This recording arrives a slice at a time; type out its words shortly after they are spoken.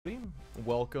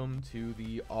welcome to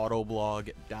the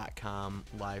Autoblog.com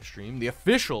live stream, the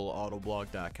official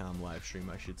Autoblog.com live stream,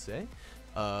 I should say.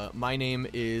 My name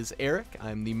is Eric.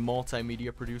 I'm the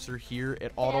multimedia producer here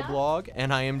at Autoblog,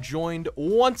 and I am joined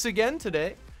once again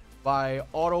today by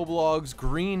Autoblog's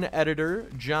green editor,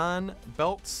 John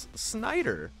Belts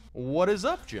Snyder. What is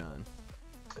up, John?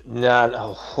 Not a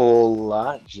whole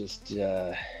lot, just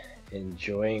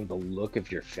enjoying the look of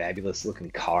your fabulous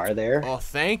looking car there. Oh,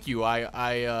 thank you.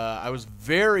 I was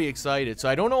very excited. So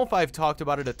I don't know if I've talked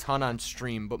about it a ton on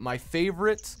stream, but my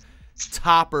favorite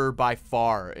topper by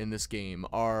far in this game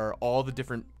are all the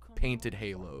different painted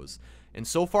halos. And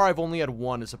so far I've only had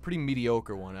one. It's a pretty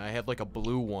mediocre one. I had like a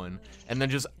blue one, and then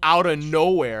just out of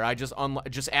nowhere, I just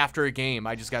after a game,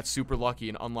 I just got super lucky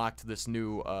and unlocked this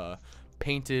new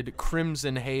painted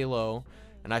crimson halo.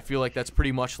 And I feel like that's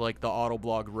pretty much like the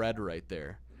Autoblog Red right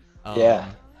there.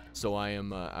 Yeah. So I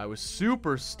was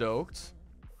super stoked.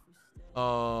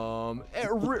 Stoked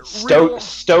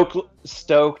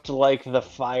like the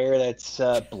fire that's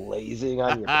blazing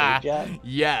on your paint job.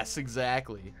 Yes,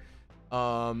 exactly.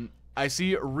 I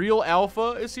see Real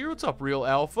Alpha is here. What's up, Real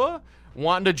Alpha?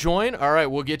 Wanting to join? All right,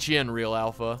 we'll get you in, Real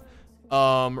Alpha.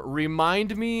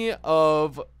 Remind me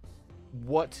of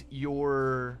what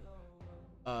your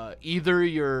or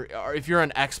if you're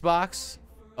on Xbox,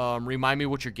 remind me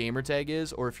what your gamer tag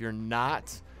is, or if you're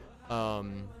not,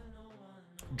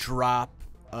 drop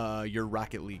your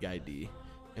Rocket League ID,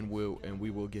 and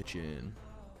we will get you in.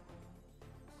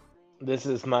 This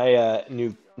is my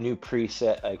new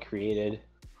preset I created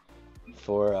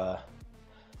for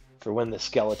when the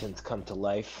skeletons come to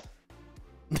life.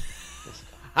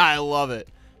 I love it.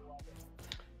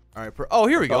 All right, oh,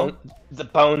 here we go. The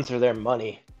bones are their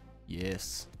money.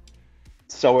 Yes.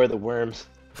 So are the worms.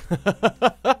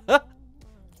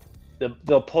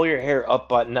 They'll pull your hair up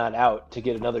but not out to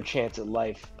get another chance at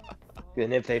life.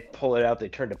 And if they pull it out, they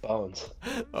turn to bones.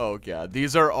 Oh, God.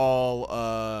 These are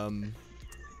all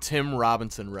Tim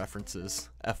Robinson references,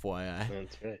 FYI.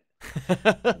 That's right.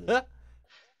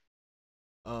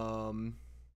 All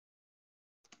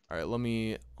right, let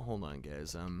me... Hold on,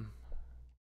 guys.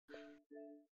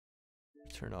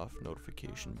 Turn off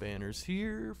notification banners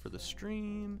here for the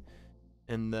stream,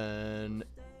 and then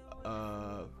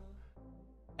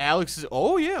Alex is,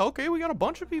 oh yeah, okay, we got a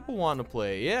bunch of people wanting to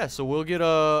play. Yeah, so we'll get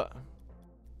I'll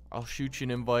shoot you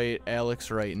an invite,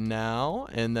 Alex, right now,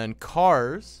 and then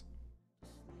Cars,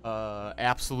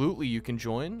 absolutely you can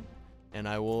join, and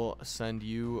I will send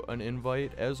you an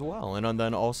invite as well. And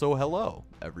then also hello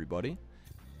everybody.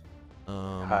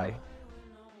 Hi.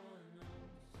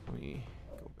 Let me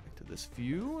this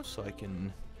view so I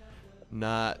can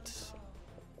not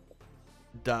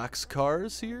dox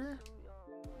Cars here.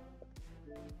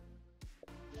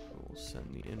 We'll send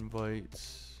the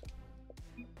invites.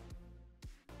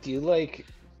 Do you like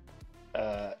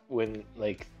when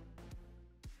like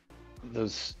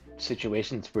those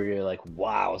situations where you're like,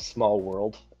 wow, small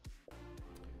world?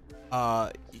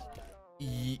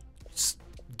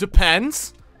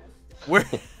 Depends.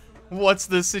 What's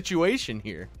the situation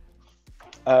here?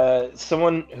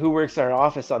 Someone who works in our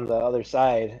office on the other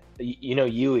side, you know,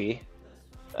 Yui,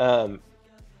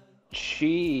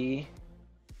 she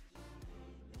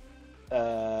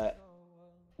went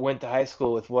to high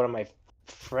school with one of my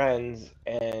friends,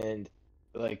 and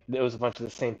like there was a bunch of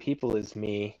the same people as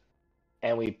me,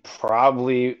 and we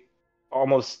probably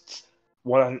almost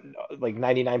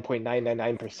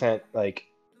 99.999% like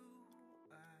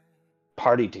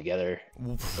party together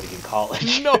like in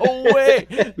college. No way.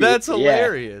 That's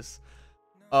hilarious.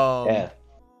 Yeah.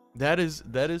 That is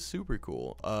super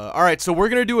cool. All right, so we're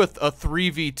gonna do a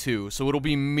 3v2, so it'll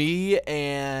be me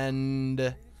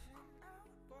and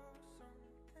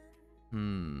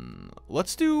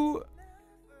let's do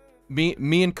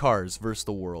me and Cars versus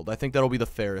the world. I think that'll be the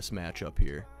fairest matchup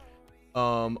here.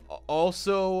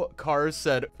 Also, Cars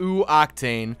said ooh,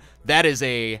 Octane. That is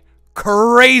a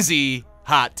crazy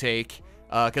hot take,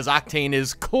 because Octane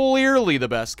is clearly the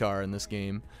best car in this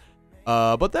game,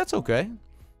 but that's okay.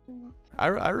 I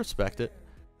respect it.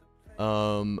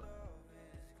 All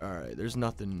right, there's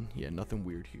nothing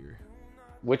weird here.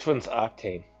 Which one's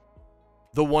Octane?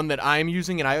 The one that I'm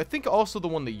using, and I think also the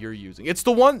one that you're using. It's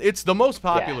the most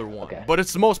popular one, okay. But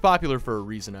it's the most popular for a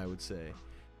reason, I would say.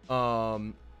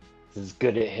 Is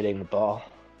good at hitting the ball.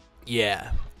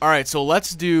 Yeah. All right, so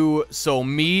let's do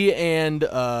me and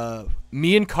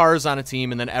Cars on a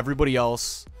team, and then everybody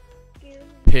else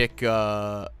pick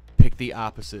the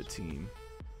opposite team.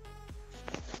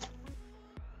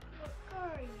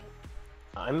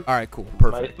 All right, cool,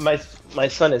 perfect. My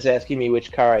son is asking me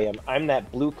which car I am. I'm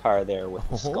that blue car there with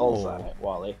the skulls on it,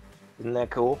 Wally. Isn't that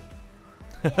cool?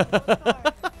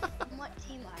 What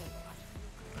team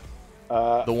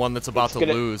are you? The one that's about to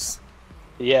lose.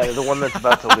 Yeah, the one that's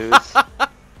about to lose.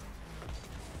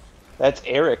 That's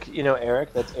Eric. You know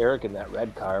Eric? That's Eric in that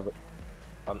red car, but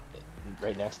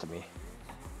right next to me.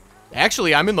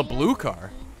 Actually, I'm in the blue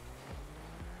car.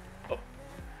 Oh.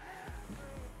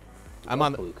 I'm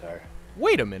on the blue car.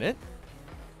 Wait a minute.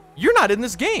 You're not in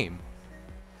this game.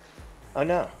 Oh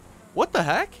no. What the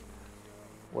heck?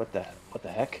 What the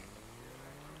heck?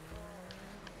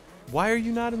 Why are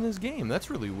you not in this game? That's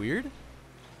really weird.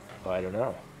 Oh, I don't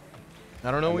know.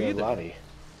 I don't know I'm in either. the lobby.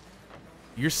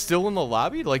 You're still in the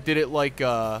lobby? Like, did it like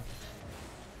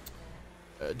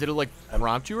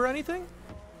prompt you or anything?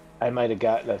 I might have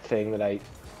gotten a thing that I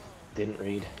didn't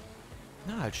read.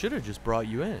 Nah, it should have just brought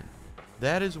you in.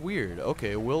 That is weird.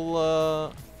 Okay,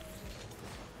 we'll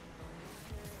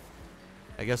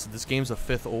I guess this game's a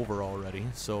 5th over already,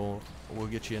 so we'll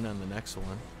get you in on the next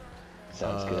one.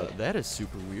 Sounds good. That is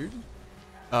super weird.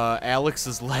 Alex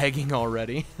is lagging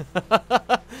already.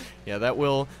 Yeah, that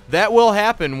will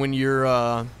happen when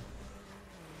you're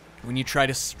when you try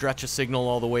to stretch a signal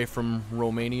all the way from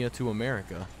Romania to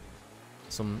America.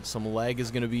 Some lag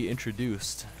is going to be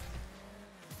introduced.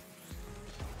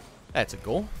 That's a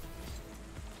goal.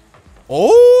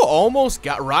 Oh, almost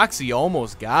got Roxy.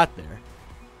 Almost got there.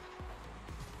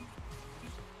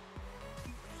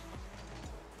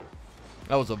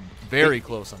 That was a very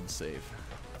close on the save.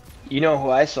 You know who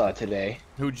I saw today?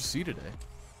 Who'd you see today?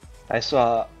 I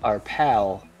saw our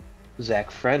pal, Zach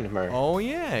Friendmer. Oh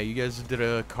yeah, you guys did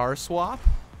a car swap?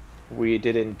 We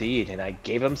did indeed, and I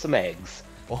gave him some eggs.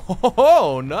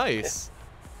 Oh, nice.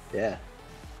 Yeah.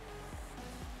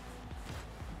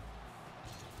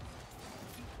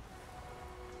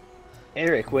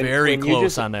 Eric, very when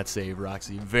close on that save,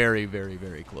 Roxy. Very, very,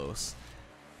 very close.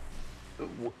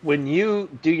 When you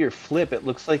do your flip, it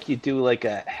looks like you do like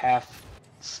a half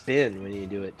spin when you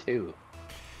do it too.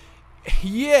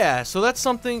 Yeah, so that's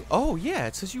something. Oh yeah,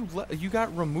 it says you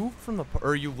got removed from the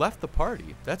or you left the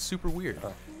party. That's super weird.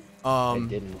 I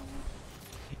didn't.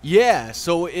 Yeah,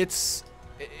 so it's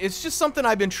just something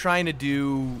I've been trying to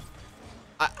do.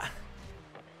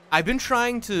 I've been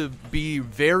trying to be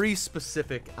very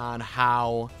specific on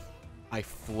how I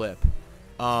flip,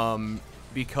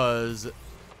 because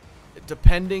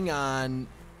depending on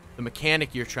the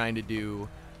mechanic you're trying to do,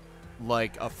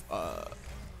 like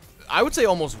I would say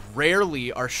almost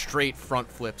rarely are straight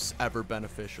front flips ever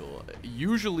beneficial.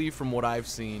 Usually, from what I've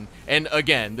seen, and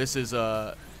again, this is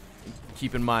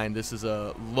keep in mind this is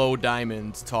a low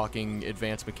diamond talking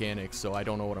advanced mechanics, so I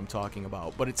don't know what I'm talking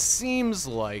about. But it seems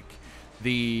like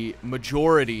the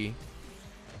majority,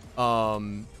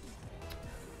 they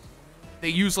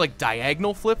use like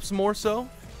diagonal flips more so.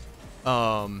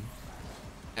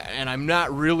 And I'm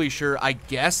not really sure. I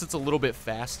guess it's a little bit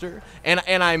faster, and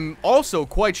I'm also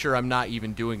quite sure I'm not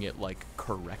even doing it like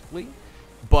correctly,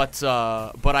 but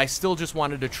I still just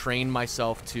wanted to train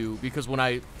myself to, because when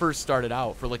I first started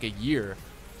out for like a year,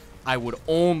 I would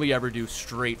only ever do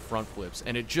straight front flips,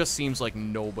 and it just seems like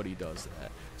nobody does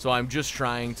that. So I'm just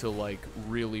trying to like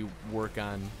really work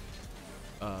on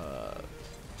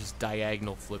just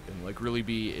diagonal flipping, like really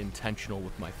be intentional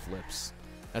with my flips.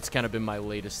 That's kind of been my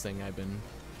latest thing I've been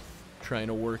trying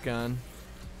to work on.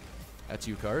 That's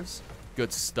you, Cars.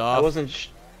 Good stuff.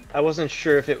 I wasn't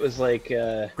sure if it was like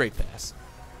great pass.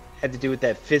 Had to do with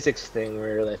that physics thing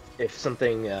where if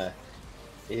something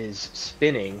is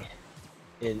spinning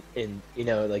in you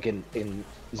know, like in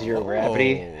zero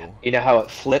gravity, you know how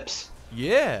it flips?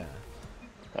 Yeah.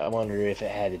 I wonder if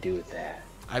it had to do with that.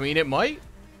 I mean, it might.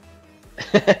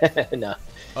 No.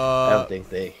 I don't think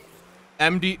they.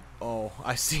 MD. Oh,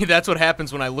 I see. That's what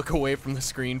happens when I look away from the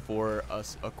screen for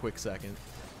a quick second.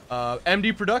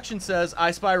 MD Production says,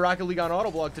 I spy Rocket League on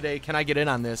Autoblog today. Can I get in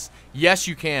on this? Yes,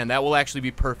 you can. That will actually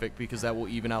be perfect because that will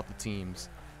even out the teams.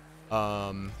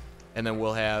 And then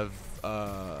we'll have...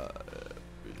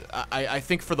 I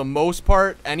think for the most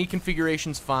part, any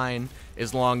configuration's fine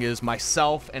as long as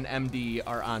myself and MD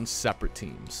are on separate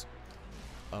teams.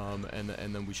 And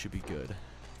then we should be good.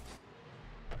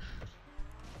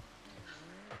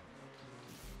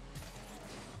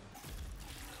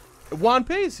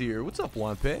 Wanpei's here. What's up,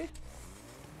 Wanpei?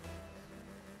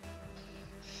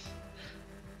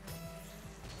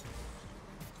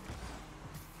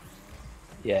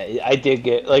 Yeah, I did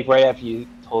get, like, right after you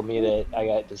told me that I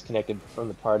got disconnected from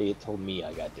the party, it told me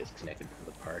I got disconnected from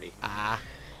the party. Ah.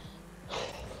 Well,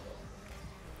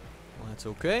 that's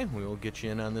okay. We will get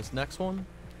you in on this next one.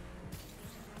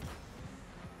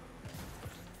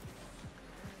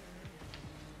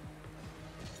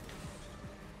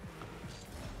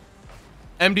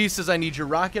 MD says I need your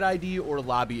Rocket ID or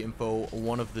lobby info,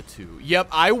 one of the two. Yep,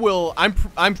 I will.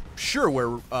 I'm sure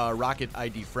we're Rocket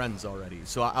ID friends already,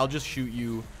 so I'll just shoot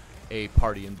you a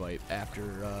party invite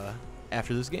after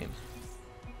this game.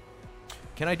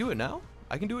 Can I do it now?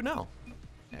 I can do it now,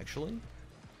 actually.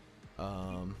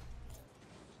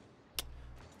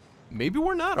 Maybe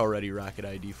we're not already Rocket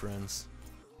ID friends.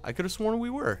 I could have sworn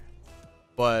we were,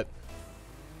 but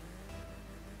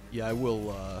yeah, I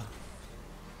will.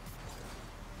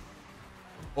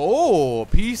 Oh,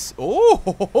 peace.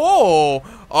 Oh,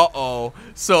 uh-oh.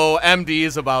 So MD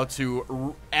is about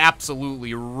to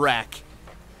absolutely wreck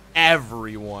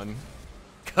everyone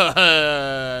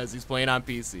because he's playing on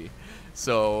PC.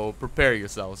 So prepare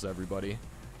yourselves, everybody.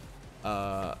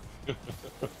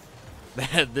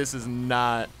 This is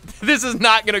not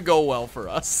gonna go well for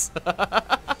us.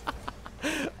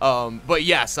 But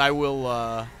yes, I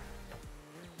will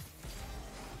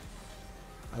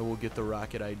get the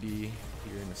Rocket ID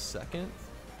here in a second.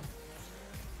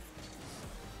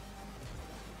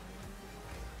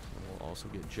 We'll also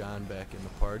get John back in the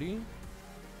party.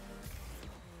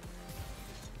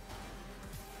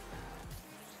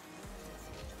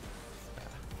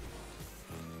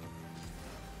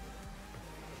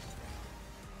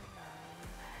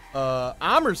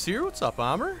 Amer's here. What's up,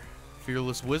 Amer?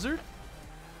 Fearless Wizard.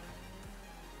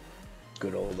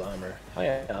 Good old Amer.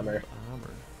 Hi, Amer.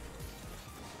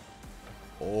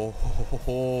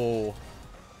 Oh,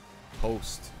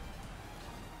 post.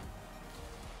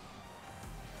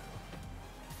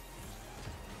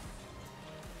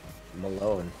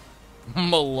 Malone.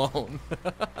 Malone.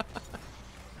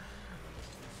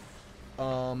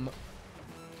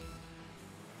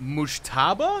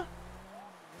 Mushtaba?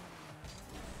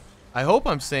 I hope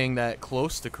I'm saying that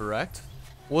close to correct.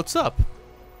 What's up?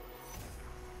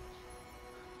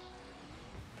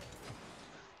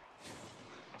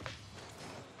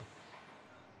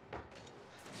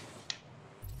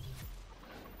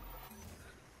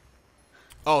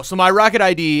 Oh, so my Rocket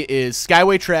ID is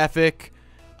Skyway Traffic,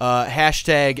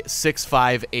 hashtag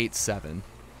 6587.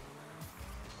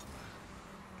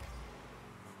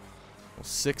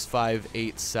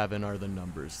 6587 are the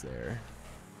numbers there.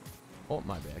 Oh,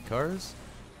 my bad, cars.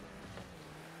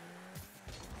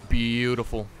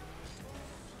 Beautiful.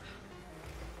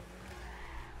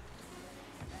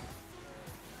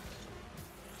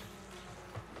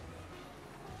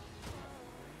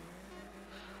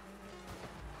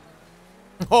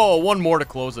 Oh, one more to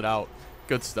close it out.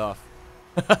 Good stuff.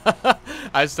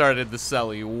 I started the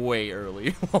celly way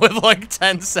early with like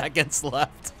 10 seconds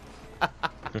left.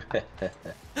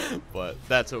 But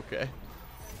that's okay.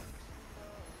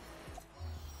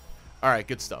 All right,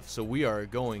 good stuff. So we are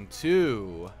going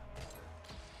to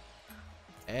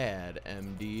add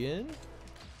MD in.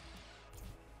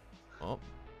 Oh.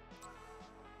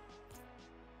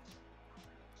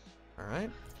 All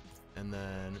right. And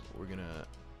then we're going to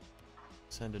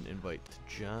send an invite to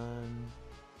John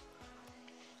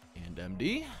and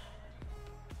MD.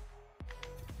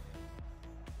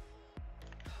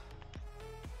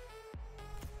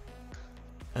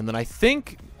 And then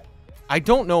I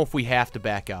don't know if we have to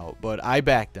back out, but I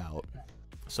backed out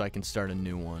so I can start a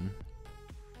new one.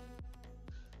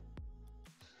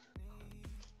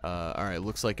 All right,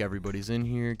 looks like everybody's in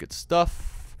here. Good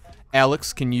stuff.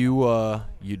 Alex, can you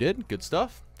you did? Good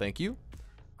stuff. Thank you.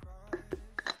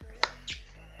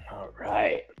 All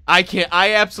right.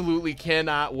 I absolutely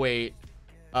cannot wait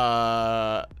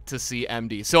to see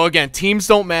MD. So again, teams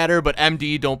don't matter, but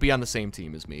MD don't be on the same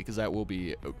team as me because that will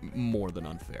be more than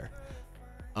unfair.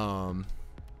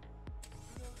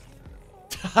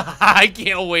 I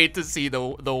can't wait to see the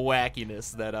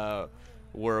wackiness that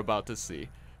we're about to see.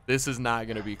 This is not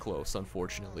going to be close,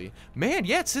 unfortunately. Man,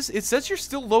 yeah, it says you're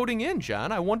still loading in,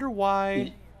 John. I wonder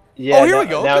why. Yeah, oh, here we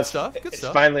go. Now Good stuff. Good it's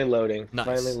stuff. finally loading. Nice.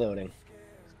 Finally loading.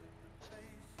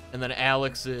 And then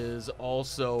Alex is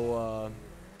also.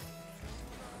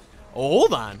 Oh,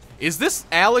 hold on. Is this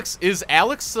Alex? Is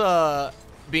Alex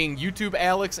being YouTube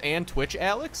Alex and Twitch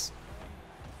Alex?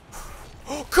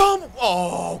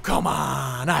 Oh, come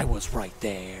on. I was right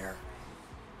there.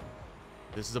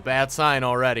 This is a bad sign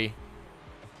already.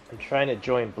 I'm trying to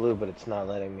join Blue, but it's not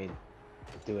letting me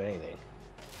do anything.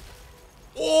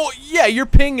 Oh, yeah, your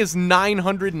ping is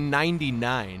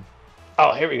 999.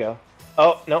 Oh, here we go.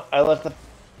 Oh, no, I left the...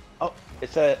 Oh, it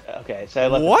said... Okay, so I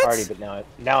left the party, but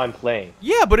now I'm playing.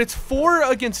 Yeah, but it's 4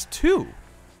 against 2.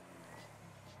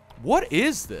 What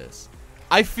is this?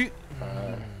 I feel...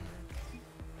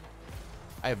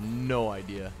 I have no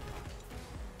idea.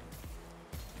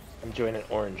 I'm joining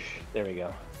Orange. There we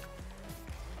go.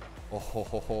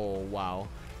 Oh, wow.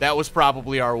 That was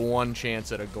probably our one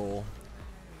chance at a goal.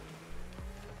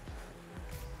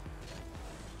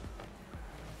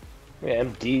 Yeah,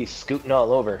 MD scooting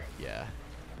all over. Yeah.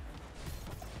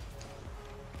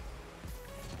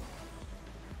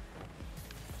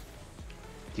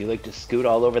 Do you like to scoot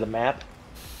all over the map?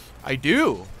 I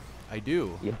do. I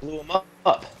do. You blew him up.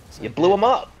 Yes, You I blew did. him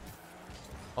up.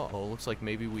 Uh-oh, looks like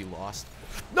maybe we lost.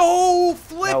 No!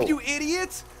 Flip, No. you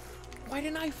idiot! Why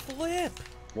didn't I flip?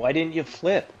 Why didn't you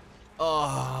flip?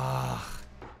 Ugh.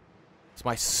 It's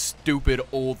my stupid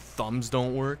old thumbs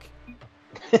don't work.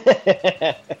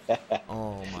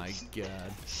 Oh my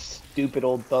god. Stupid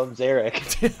old thumbs, Eric.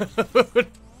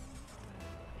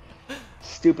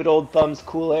 Stupid old thumbs,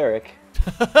 cool Eric.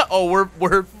 Oh,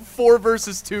 we're 4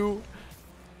 versus 2.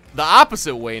 The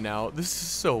opposite way now. This is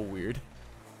so weird.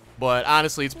 But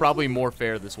honestly, it's probably more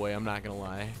fair this way, I'm not gonna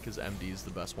lie, because MD is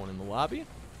the best one in the lobby.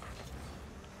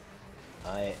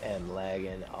 I am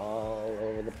lagging all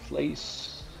over the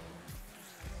place.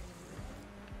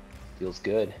 Feels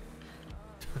good.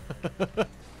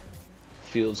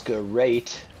 Feels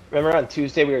great. Remember on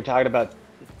Tuesday we were talking about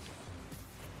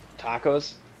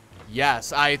tacos?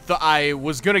 Yes, I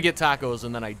was gonna get tacos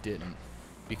and then I didn't,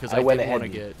 because I went didn't want to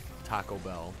ahead and- get Taco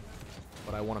Bell,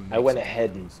 but I want to. I went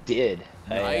ahead and did.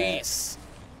 Nice.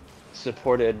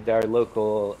 Supported our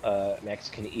local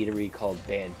Mexican eatery called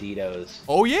Banditos.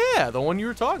 Oh yeah, the one you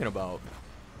were talking about.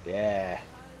 Yeah.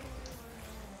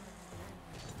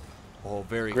 Oh,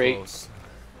 very Great. close.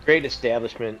 Great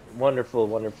establishment. Wonderful,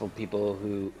 wonderful people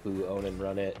who own and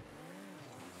run it.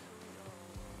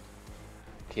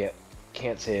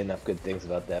 Can't say enough good things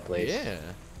about that place. Yeah.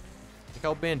 Check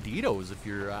out Banditos if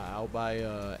you're out by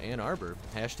Ann Arbor.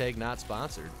 Hashtag not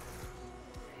sponsored.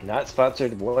 Not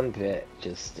sponsored one bit.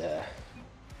 Just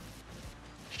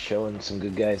showing some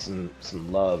good guys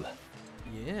some love.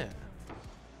 Yeah.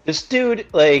 This dude,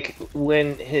 like,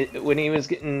 when he was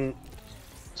getting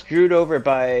screwed over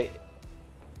by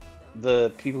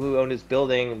the people who owned his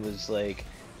building, and was like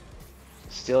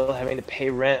still having to pay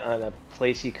rent on a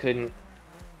place he couldn't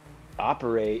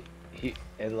operate, he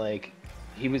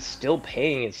was still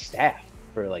paying his staff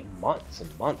for like months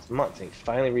and months and months, and he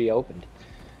finally reopened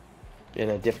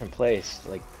in a different place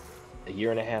like a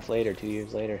year and a half later, 2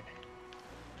 years later,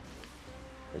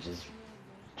 which is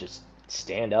just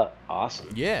stand up awesome.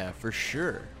 Yeah, for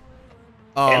sure.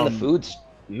 And the food's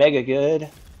mega good.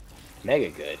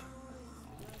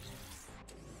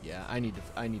 Yeah, I need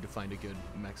to find a good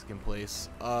Mexican place.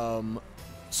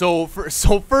 So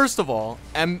first of all,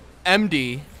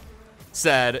 MD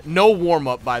said no warm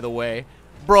up. By the way,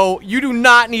 bro, you do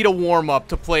not need a warm up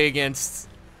to play against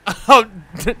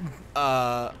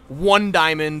 1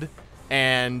 diamond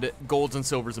and golds and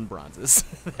silvers and bronzes.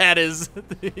 That is,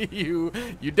 you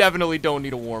definitely don't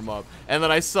need a warm up. And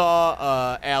then I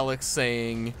saw Alex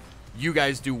saying you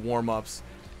guys do warm ups.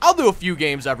 I'll do a few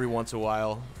games every once in a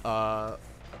while.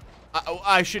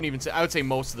 I shouldn't even say. I would say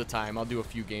most of the time I'll do a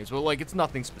few games, but like it's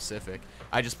nothing specific.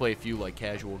 I just play a few like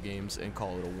casual games and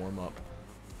call it a warm up.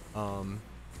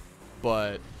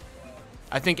 But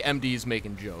I think MD is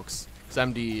making jokes. 'Cause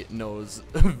MD knows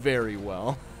very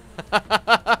well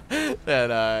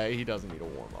that he doesn't need a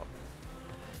warm up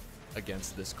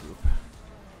against this group.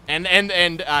 And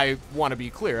I want to be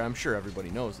clear. I'm sure everybody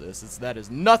knows this. That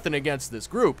is nothing against this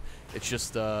group. It's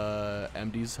just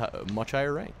MD's much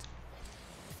higher ranked.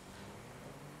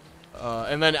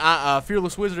 And then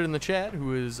Fearless Wizard in the chat,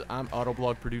 who is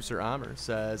Autoblog producer Amr,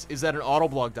 says, "Is that an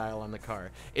Autoblog dial on the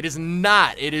car?" It is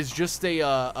not. It is just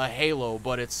a halo,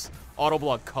 but it's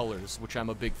Autoblog colors, which I'm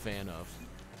a big fan of.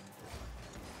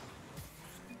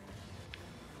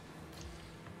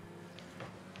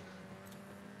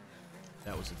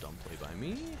 That was a dumb play by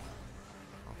me.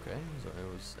 Okay, so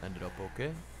it ended up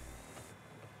okay.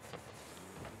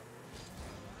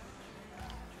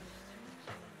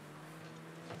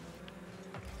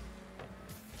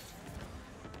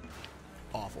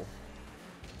 Awful.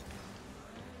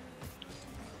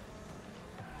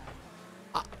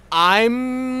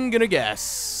 I'm gonna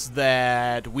guess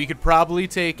that we could probably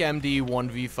take MD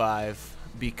 1v5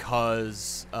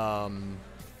 because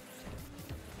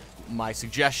my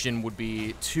suggestion would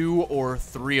be 2 or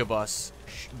 3 of us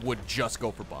would just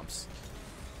go for bumps,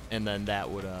 and then that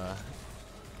would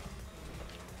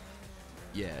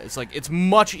yeah, it's like it's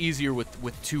much easier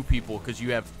with 2 people because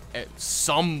you have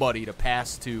somebody to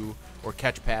pass to or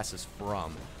catch passes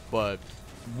from, but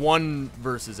 1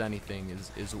 versus anything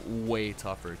is way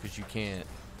tougher because you can't.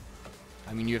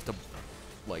 I mean, you have to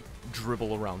like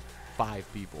dribble around 5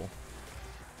 people.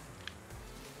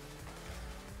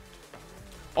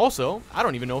 Also, I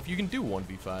don't even know if you can do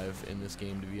 1v5 in this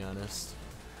game, to be honest.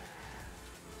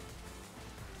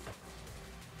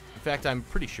 In fact, I'm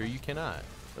pretty sure you cannot.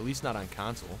 At least not on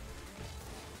console.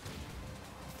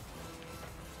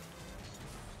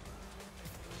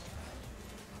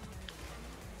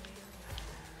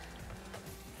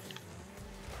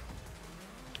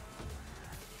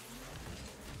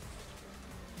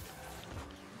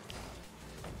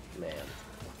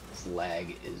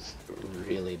 lag is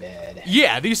really bad.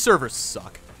 Yeah, these servers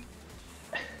suck.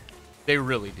 They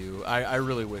really do. I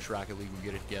really wish Rocket League would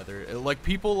get it together. Like,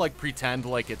 people, like, pretend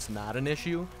like it's not an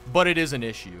issue, but it is an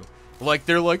issue. Like,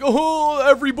 they're like, oh,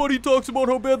 everybody talks about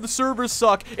how bad the servers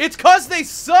suck. It's 'cause they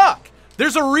suck!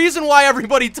 There's a reason why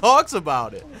everybody talks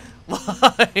about it.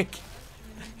 Like,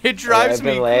 it drives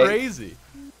me crazy.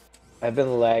 I've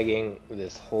been lagging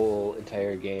this whole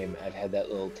entire game. I've had that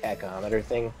little tachometer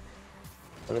thing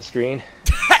on the screen.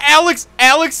 Alex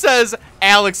says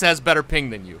Alex has better ping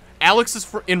than you. Alex is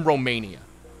in Romania.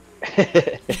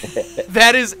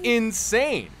 That is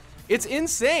insane. It's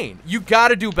insane. You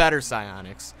gotta do better,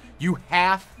 Psyonix. You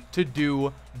have to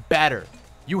do better.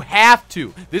 You have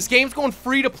to. This game's going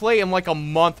free to play in like a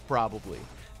month, probably.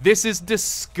 This is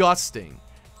disgusting.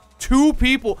 2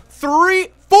 people, 3,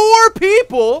 4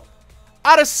 people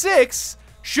out of 6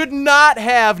 should not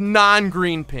have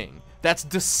non-green ping. That's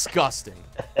disgusting.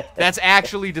 That's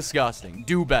actually disgusting.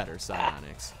 Do better,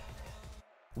 Psyonix.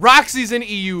 Roxy's in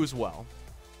EU as well.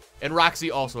 And Roxy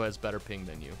also has better ping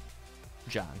than you,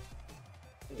 John.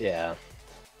 Yeah.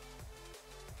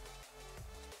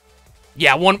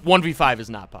 Yeah, 1v5 is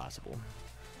not possible.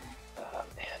 Oh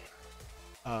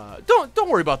man. Don't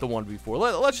worry about the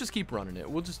 1v4. Let's just keep running it.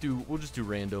 We'll just do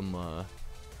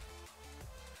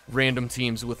random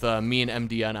teams with me and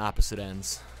MD on opposite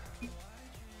ends.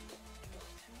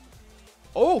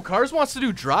 Oh, Cars wants to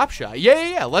do drop shot.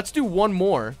 Yeah. Let's do one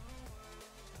more.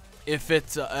 If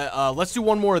it's let's do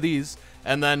one more of these,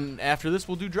 and then after this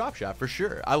we'll do drop shot for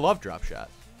sure. I love drop shot.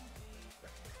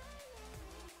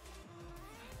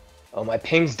 Oh, my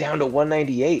ping's down to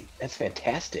 198. That's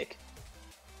fantastic.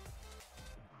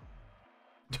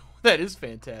 That is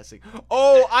fantastic.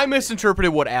 Oh, I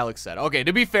misinterpreted what Alex said. Okay,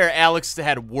 to be fair, Alex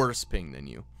had worse ping than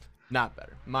you. Not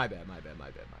better. My bad.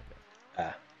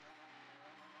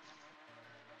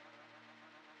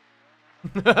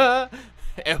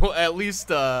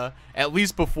 At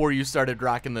least before you started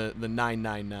rocking the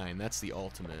 999. That's the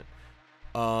ultimate.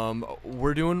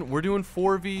 We're doing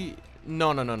 4v.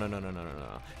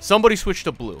 No. Somebody switch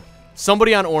to blue.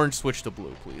 Somebody on orange switch to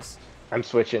blue, please. I'm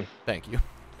switching. Thank you.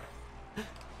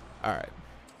 All right.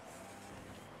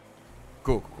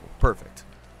 Cool. Perfect.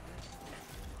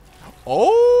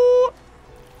 Oh,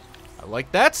 I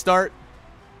like that start.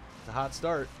 It's a hot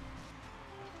start.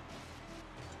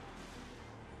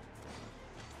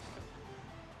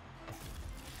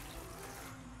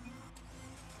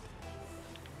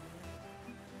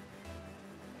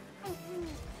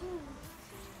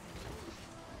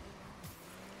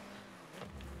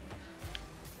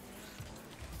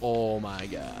 Oh my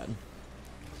god.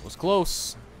 Was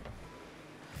close.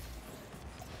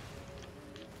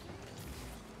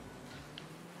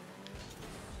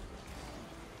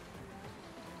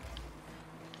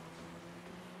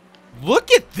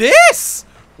 Look at this!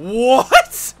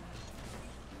 What?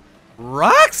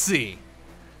 Roxy.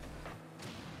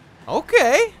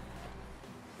 Okay.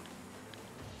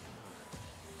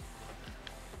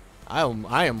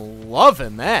 I am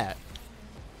loving that.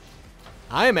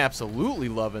 I am absolutely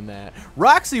loving that.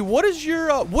 Roxy, what is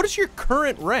your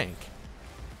current rank?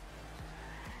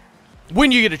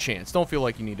 When you get a chance. Don't feel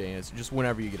like you need to answer. Just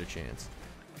whenever you get a chance.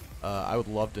 I would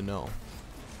love to know.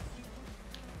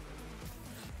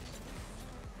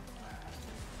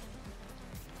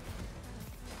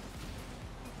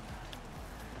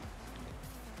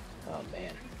 Oh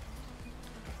man.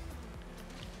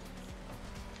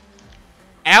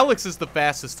 Alex is the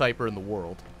fastest typer in the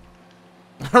world.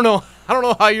 I don't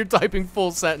know how you're typing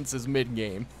full sentences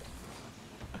mid-game.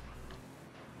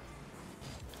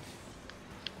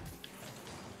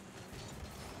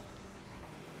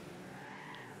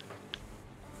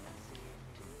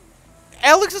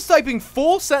 Alex is typing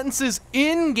full sentences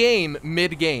in-game,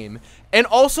 mid-game, and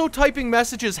also typing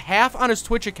messages half on his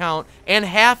Twitch account and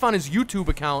half on his YouTube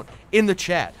account in the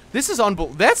chat. This is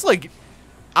unbelievable. That's like,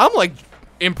 I'm like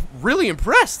really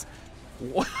impressed.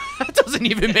 That doesn't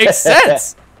even make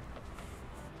sense.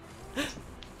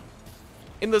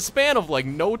 In the span of like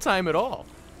no time at all.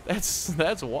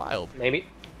 That's wild. Maybe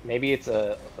it's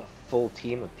a full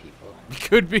team of people.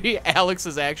 Could be. Alex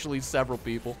is actually several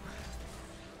people.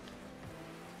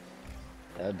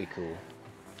 That would be cool.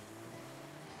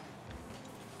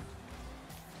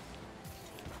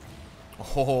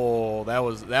 Oh,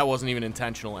 that wasn't even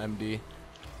intentional, MD.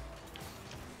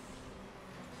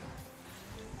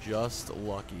 Just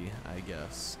lucky, I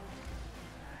guess.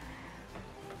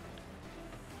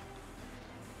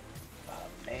 Oh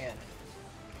man.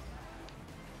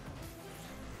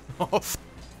 Oh,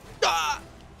 ah,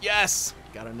 yes,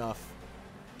 got enough.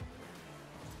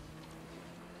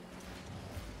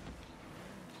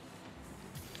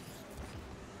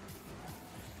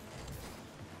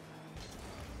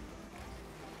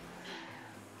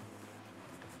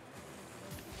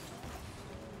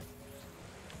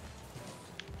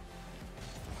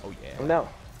 Oh yeah. Oh no.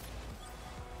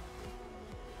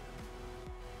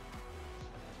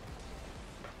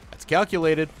 That's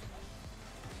calculated.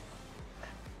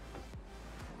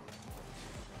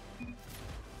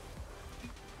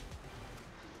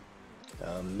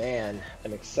 Oh man,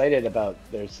 I'm excited about.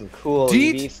 There's some cool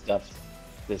Deet? EV stuff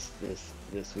this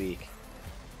week.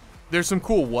 There's some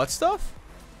cool what stuff?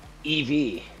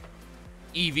 EV.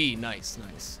 EV, nice,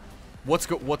 nice.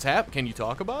 What's hap? Can you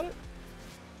talk about it?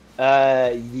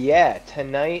 Yeah.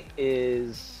 Tonight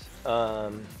is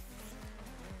the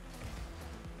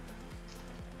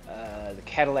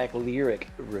Cadillac Lyric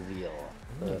reveal.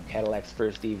 Cadillac's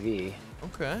first EV.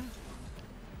 Okay.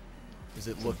 Does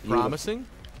it look beautiful. promising?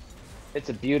 It's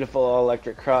a beautiful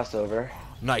all-electric crossover.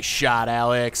 Nice shot,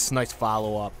 Alex. Nice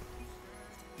follow-up.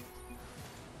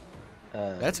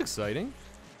 That's exciting.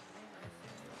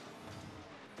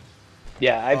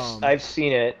 Yeah, I've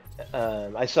seen it.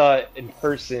 I saw it in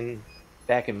person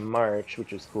back in March,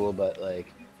 which was cool. But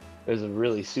like, it was a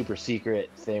really super secret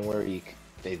thing where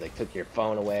they like took your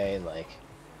phone away and like,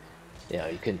 you know,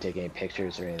 you couldn't take any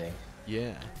pictures or anything.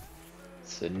 Yeah.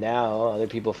 So now other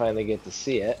people finally get to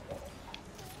see it,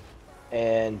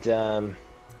 and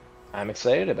I'm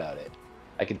excited about it.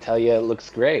 I can tell you it looks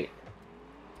great.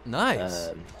 Nice.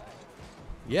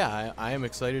 Yeah, I am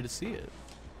excited to see it.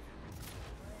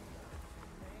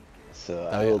 So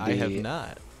I have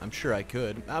not. I'm sure I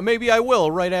could. Maybe I will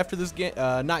right after this game.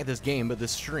 Not this game, but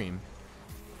this stream.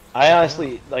 I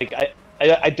honestly like.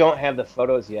 I don't have the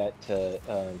photos yet to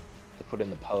put in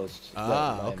the post.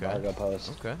 Okay. Embargo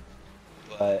post. Okay.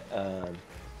 But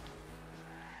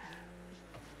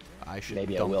I should.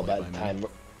 maybe I will by the time.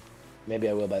 Maybe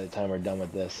I will by the time we're done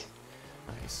with this.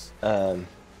 Nice.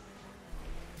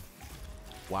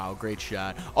 Wow, great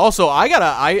shot. Also,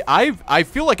 I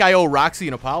feel like I owe Roxy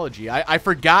an apology. I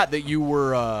forgot that you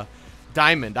were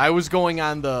Diamond. I was going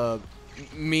on the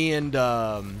me and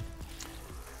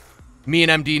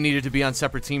MD needed to be on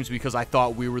separate teams because I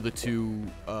thought we were the two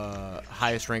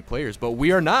highest ranked players, but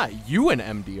we are not. You and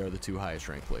MD are the two highest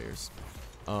ranked players.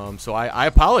 So I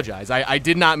apologize. I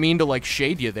did not mean to like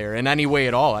shade you there in any way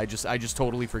at all. I just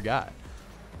totally forgot.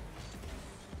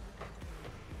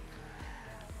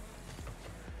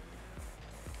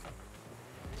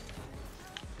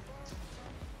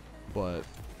 But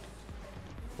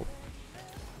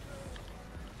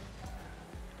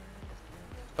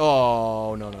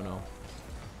oh no. All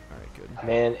right, good.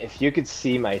 Man, if you could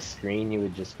see my screen, you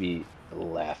would just be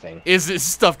laughing. Is this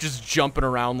stuff just jumping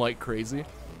around like crazy?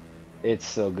 It's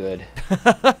so good.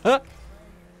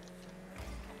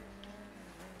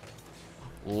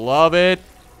 Love it.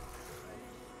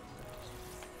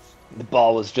 The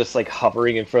ball was just like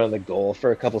hovering in front of the goal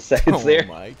for a couple seconds there. Oh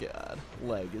my god,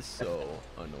 leg is so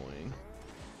annoying.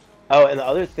 Oh, and the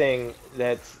other thing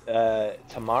that's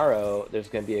tomorrow, there's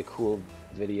going to be a cool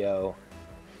video.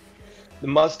 The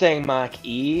Mustang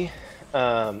Mach-E,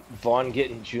 Vaughn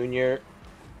Gittin Jr.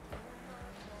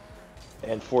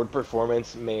 and Ford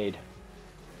Performance made.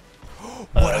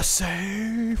 What a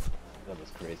save! That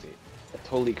was crazy. A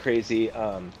totally crazy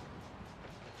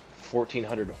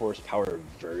 1400 horsepower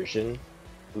version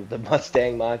of the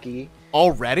Mustang Mach-E.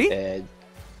 Already? And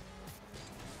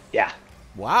yeah.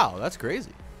 Wow, that's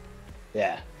crazy.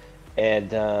 Yeah.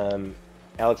 And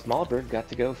Alex Malberg got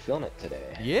to go film it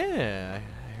today. Yeah,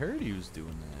 I heard he was doing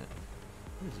that.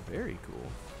 It was very cool.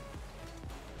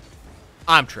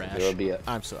 I'm trash. There will be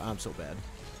I'm so bad.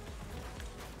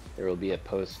 There will be a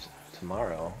post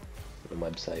tomorrow on the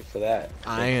website for that.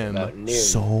 I am noon.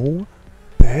 so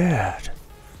bad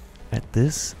at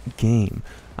this game.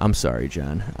 I'm sorry,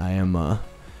 John. I am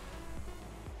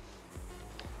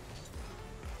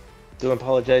Don't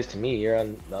apologize to me. You're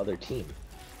on the other team.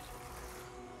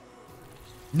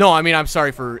 No, I mean, I'm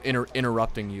sorry for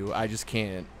interrupting you. I just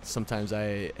can't. Sometimes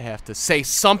I have to say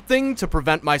something to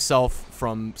prevent myself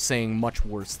from saying much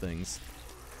worse things.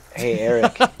 Hey,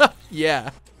 Eric. Yeah.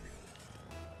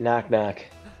 Knock, knock.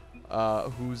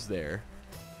 Who's there?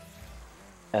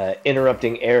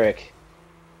 Interrupting Eric.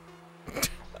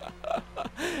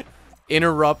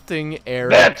 Interrupting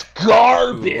Eric. That's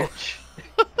garbage.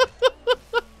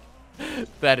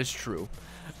 That is true.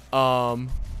 All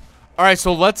right,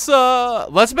 so let's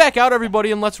back out,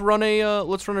 everybody, and let's run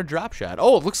a drop shot.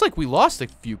 Oh, it looks like we lost a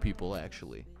few people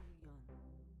actually.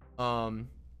 Oh,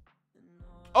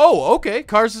 okay.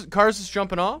 Cars is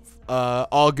jumping off.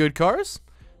 All good, Cars.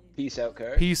 Peace out,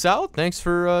 Cars. Peace out. Thanks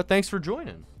for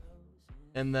joining.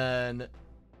 And then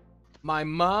my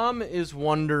mom is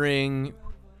wondering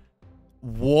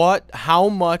how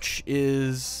much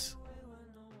is.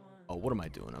 Oh, what am I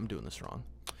doing? I'm doing this wrong.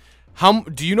 How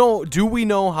do you know? Do we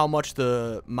know how much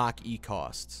the Mach E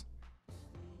costs?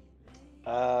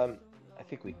 I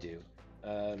think we do.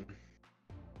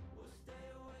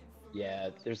 Yeah,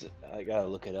 I gotta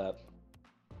look it up.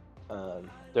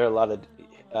 There are a lot of.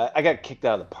 I got kicked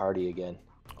out of the party again.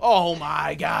 Oh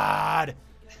my god!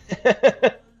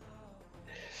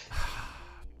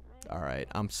 All right,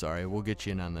 I'm sorry. We'll get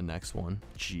you in on the next one.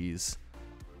 Jeez,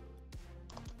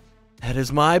 that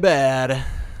is my bad.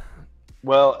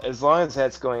 Well, as long as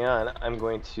that's going on, I'm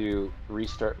going to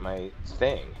restart my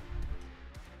thing.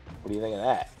 What do you think of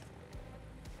that?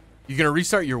 You're gonna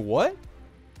restart your what?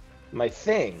 My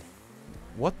thing.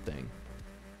 What thing?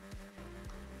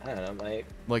 I don't know,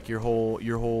 like your whole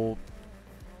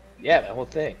Yeah, the whole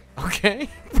thing. Okay,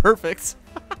 perfect.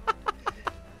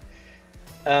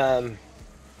 Oh,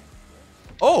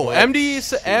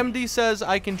 MD says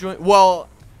I can join. Well,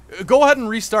 go ahead and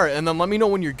restart, and then let me know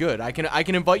when you're good. I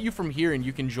can invite you from here, and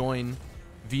you can join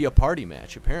via party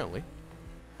match. Apparently,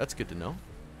 that's good to know.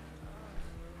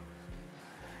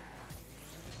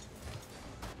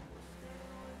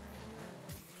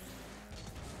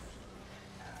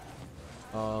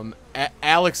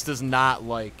 Alex does not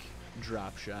like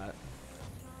drop shot,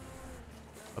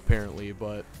 apparently,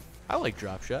 but I like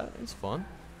drop shot. It's fun.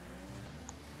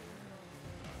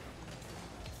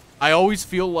 I always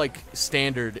feel like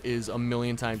standard is a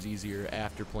million times easier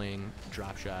after playing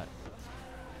drop shot.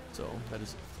 So that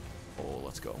is. Oh,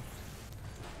 let's go.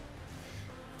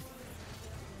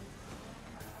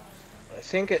 I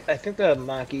think the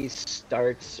Mach-E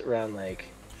starts around like.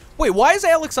 Wait, why is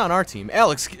Alex on our team?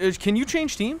 Alex, can you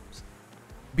change teams?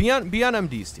 Be on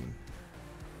MD's team.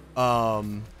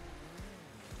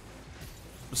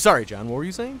 Sorry, John. What were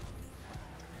you saying?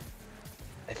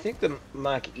 I think the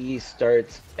Mach-E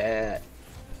starts at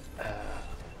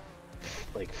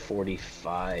like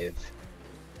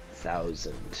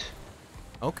 45,000.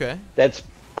 Okay.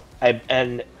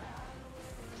 And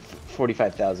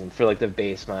 45,000 for like the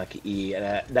base Mach-E,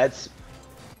 and that's.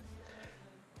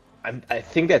 I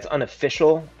think that's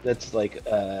unofficial. That's like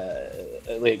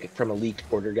from a leaked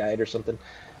order guide or something.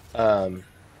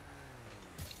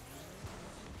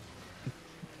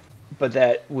 But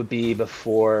that would be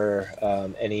before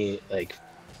any like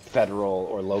federal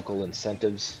or local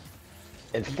incentives,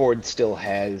 and Ford still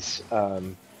has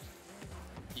the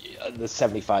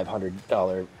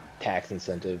 $7,500 tax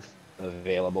incentive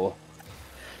available.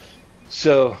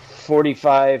 So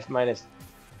 45,000 minus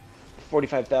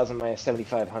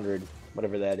 7,500,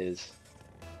 whatever that is.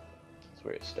 That's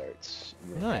where it starts.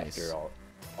 Nice. After all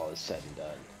is said and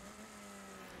done.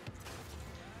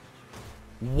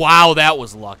 Wow, that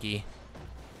was lucky.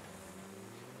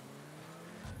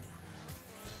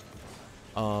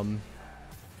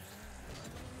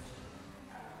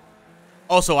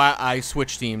 Also, I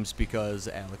switched teams because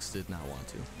Alex did not want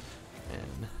to.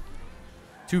 And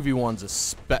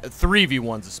 2v1's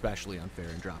 3v1's especially unfair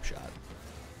in drop shot.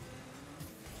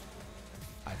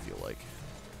 I feel like.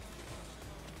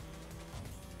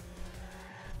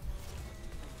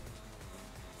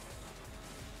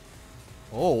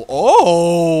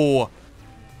 Oh!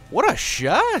 What a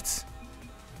shot!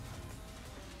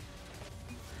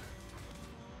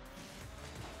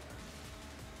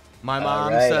 My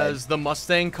mom says the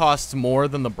Mustang costs more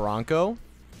than the Bronco.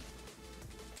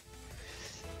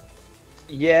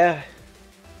 Yeah.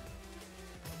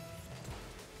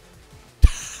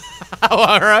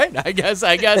 All right. I guess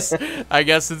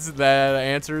it's that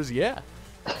answer is yeah.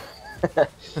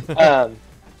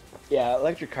 Yeah,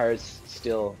 electric cars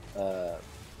still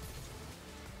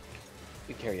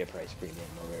carry a price premium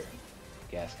over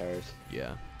gas cars.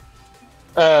 Yeah.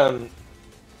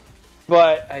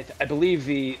 But I believe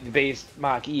the base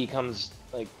Mach-E comes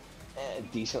like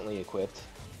decently equipped.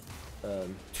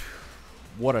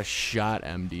 What a shot,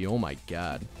 MD. Oh my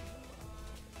god.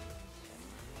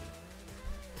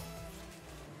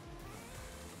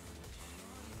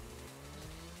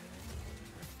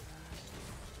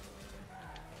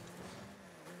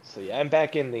 So yeah, I'm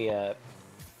back in the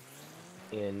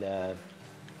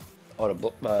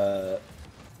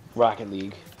Rocket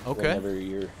League. Okay. Whenever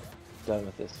you're done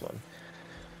with this one.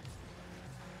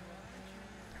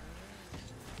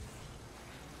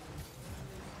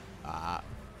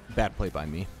 Bad play by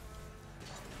me.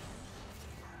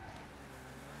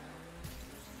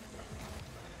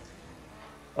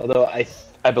 Although I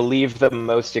believe the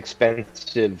most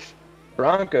expensive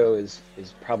Bronco is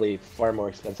probably far more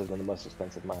expensive than the most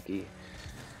expensive Mach-E.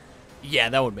 Yeah,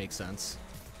 that would make sense.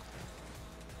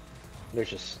 There's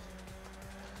just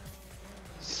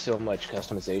so much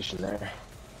customization there.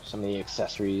 So many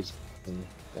accessories and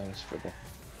things for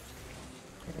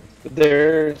the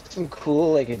There's some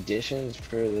cool like additions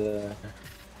for the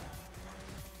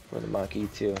Mach-E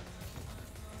too.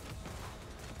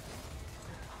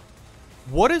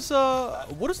 What is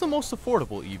the most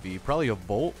affordable EV? Probably a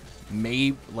Bolt,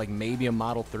 maybe a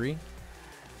Model 3.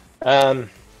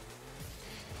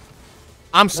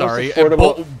 I'm sorry,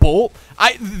 Bolt.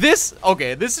 This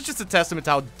is just a testament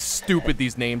to how stupid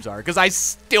these names are, because I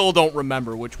still don't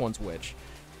remember which one's which.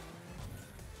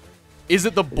 Is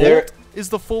it the Bolt? Is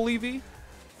the full EV?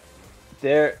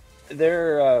 The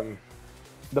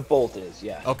Bolt is,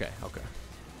 yeah. Okay.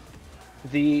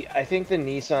 I think the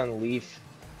Nissan Leaf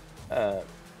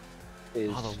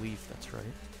is. Oh, the Leaf. That's right.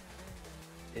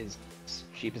 Is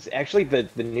cheapest. Actually, the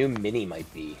new Mini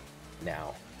might be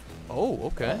now. Oh,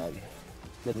 okay.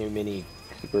 The new Mini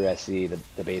Cooper SE,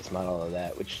 the base model of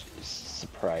that, which is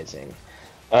surprising.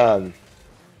 But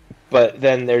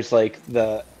then there's like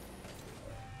the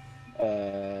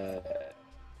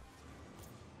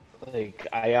like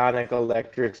Ionic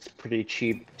Electric's pretty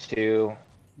cheap too,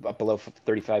 up below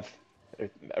 35,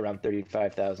 around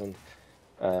 35,000.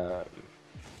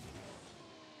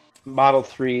 Model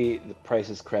 3, the price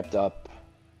has crept up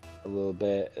a little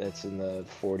bit. It's in the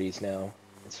 40s now.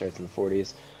 It starts in the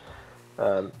 40s.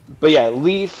 But yeah,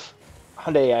 Leaf,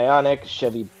 Hyundai Ioniq,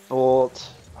 Chevy Bolt,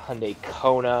 Hyundai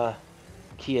Kona,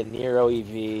 Kia Niro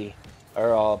EV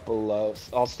are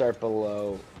all start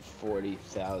below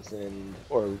 40,000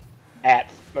 or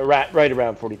right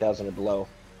around 40,000 or below.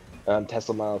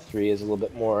 Tesla Model 3 is a little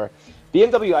bit more.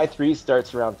 BMW i3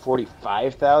 starts around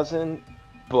 45,000,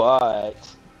 but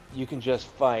you can just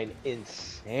find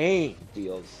insane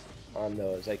deals on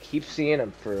those. I keep seeing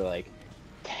them for like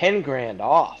 10 grand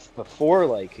off before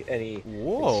like any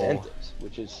incentives,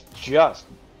 which is just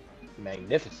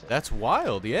magnificent. That's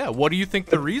wild. Yeah. What do you think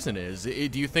the reason is?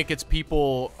 Do you think it's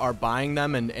people are buying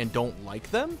them and don't like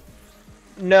them?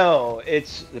 No,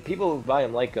 it's the people who buy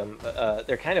them like them.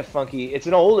 They're kind of funky. It's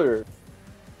an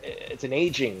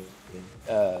aging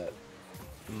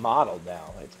model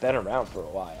now. It's been around for a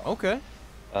while. Okay.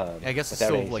 I guess it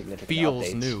still like feels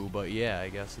updates. new, but yeah, I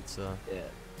guess it's yeah.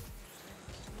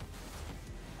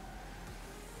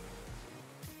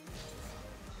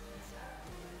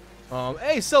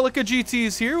 Hey, Celica GT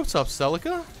is here. What's up,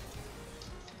 Celica?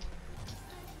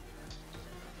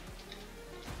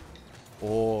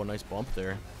 Oh, nice bump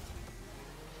there.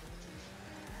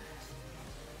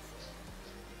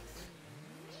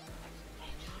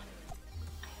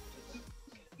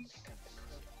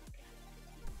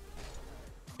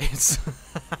 It's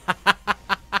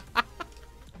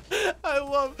I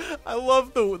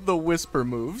love the whisper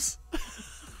moves.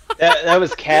 That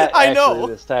was Cat. I know.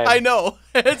 This time. I know.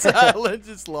 I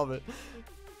just love it.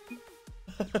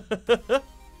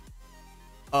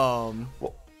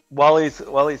 While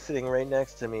he's sitting right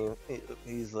next to me,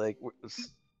 he's like,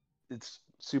 it's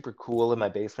super cool in my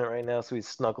basement right now, so he's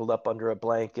snuggled up under a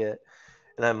blanket,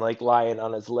 and I'm like lying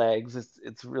on his legs. It's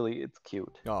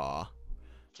cute. Aw.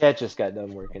 Cat just got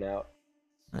done working out.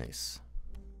 Nice.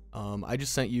 I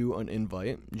just sent you an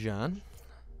invite, John.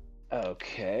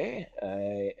 Okay,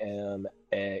 I am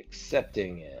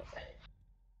accepting it.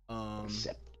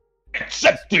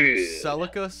 Accepted.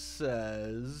 Celica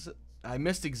says, I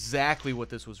missed exactly what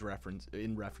this was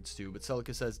in reference to, but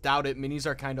Celica says, doubt it. Minis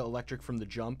are kind of electric from the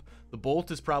jump. The Bolt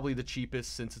is probably the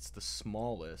cheapest since it's the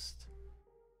smallest.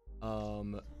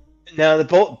 No,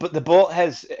 the Bolt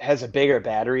has a bigger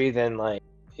battery than like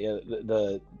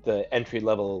the entry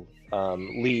level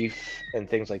Leaf and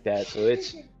things like that, so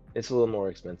it's a little more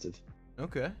expensive.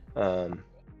 Okay.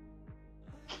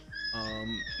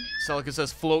 Celica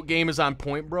says, float game is on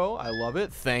point, bro. I love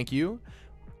it. Thank you.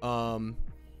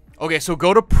 Okay, so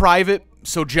go to private.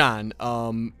 So, John,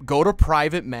 go to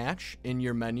private match in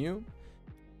your menu.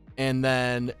 And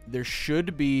then there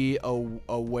should be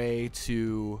a way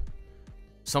to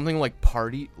something like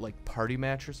party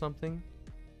match or something.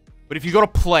 But if you go to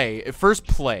play, first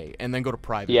play, and then go to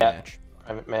private match.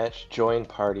 Private match, join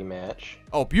party match.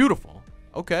 Oh, beautiful.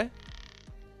 Okay.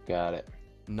 Got it.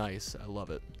 Nice. I love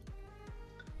it.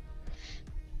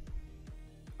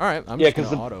 All right, I'm just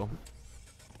gonna auto.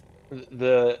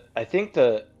 I think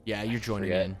the... Yeah, you're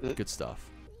joining in. Good stuff.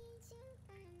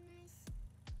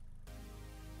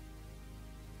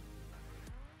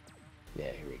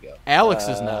 Yeah, here we go. Alex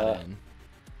is not in.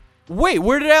 Wait,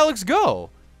 where did Alex go?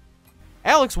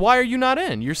 Alex, why are you not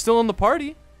in? You're still in the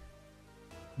party.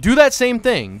 Do that same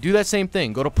thing. Do that same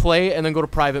thing. Go to play and then go to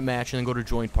private match and then go to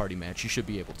join party match. You should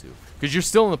be able to. Because you're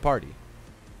still in the party.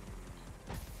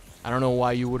 I don't know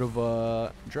why you would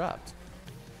have dropped.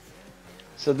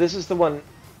 So this is the one...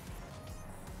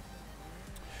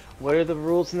 What are the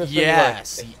rules in this?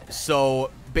 Yes. So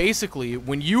basically,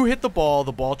 when you hit the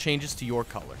ball changes to your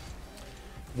color.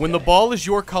 When the ball is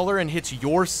your color and hits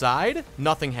your side,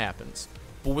 nothing happens.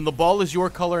 But when the ball is your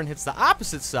color and hits the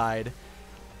opposite side,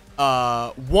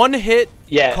 one hit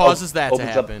causes that to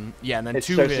happen. Yeah, and then it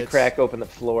two starts hits to crack open the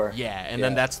floor. Yeah, and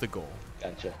then that's the goal.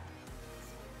 Gotcha.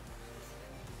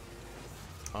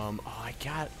 I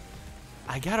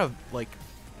gotta like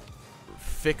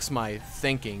fix my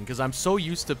thinking because I'm so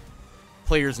used to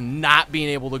players not being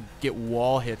able to get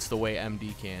wall hits the way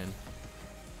MD can.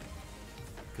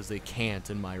 Because they can't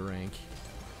in my rank.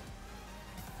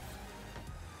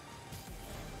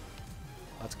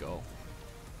 Let's go.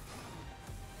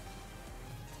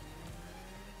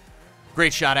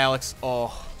 Great shot, Alex.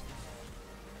 Oh.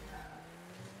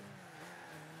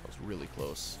 That was really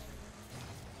close.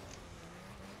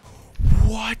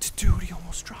 What? Dude, he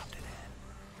almost dropped it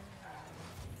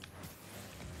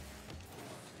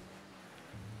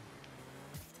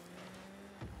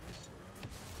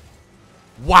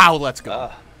in. Wow, let's go.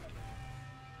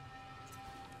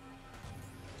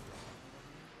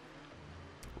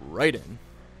 Right in.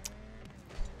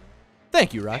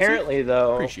 Thank you, Roxy. Apparently,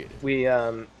 though, appreciate it.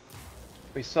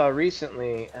 We saw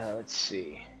recently. Let's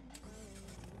see.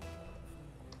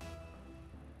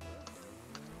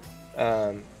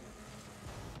 There's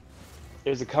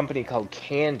a company called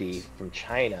Candy from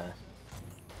China.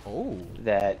 Oh.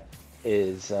 That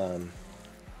is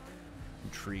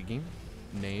intriguing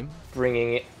name.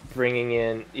 Bringing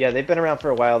in. Yeah, they've been around for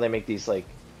a while. They make these like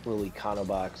little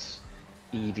Econobox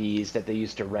EVs that they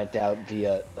used to rent out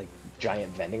via like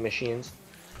giant vending machines.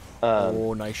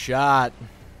 Oh, nice shot.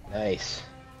 Nice.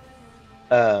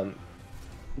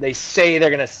 They say they're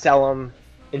gonna sell them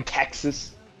in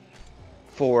Texas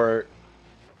for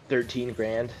 13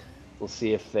 grand. We'll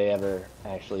see if they ever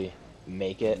actually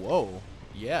make it. Whoa.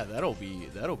 Yeah, that'll be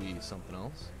something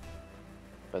else.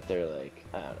 But they're like,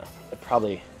 I don't know.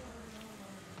 Probably.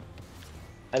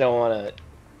 I don't want to.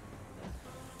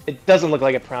 It doesn't look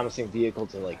like a promising vehicle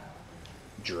to like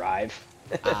drive.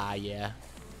 Yeah.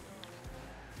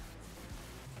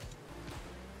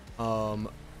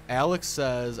 Alex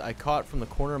says I caught from the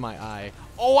corner of my eye.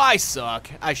 Oh, I suck.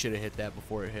 I should have hit that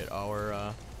before it hit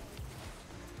our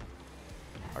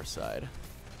side.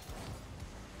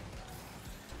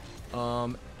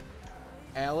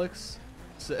 Alex,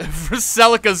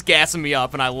 Celica's gassing me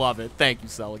up, and I love it. Thank you,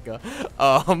 Celica.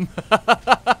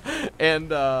 And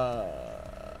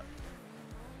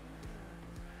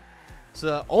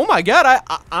so, oh my God,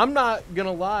 I'm not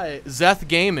gonna lie, Zeth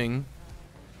Gaming.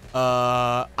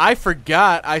 I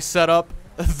forgot I set up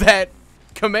that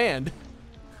command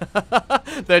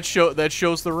that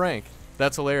shows the rank.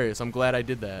 That's hilarious. I'm glad I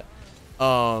did that.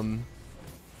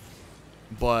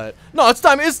 But no,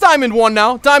 it's diamond 1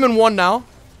 now. Diamond 1 now.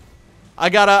 I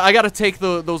gotta take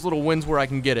those little wins where I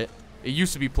can get it. It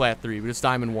used to be plat 3, but it's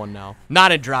diamond 1 now.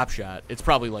 Not in drop shot. It's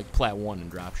probably like plat 1 in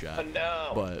drop shot. Oh,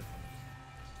 no. But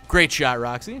great shot,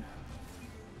 Roxy.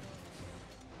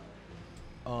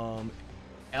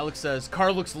 Alex says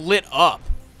car looks lit up.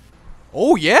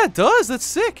 Oh yeah, it does. That's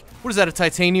sick. What is that? A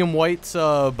titanium white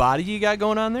body you got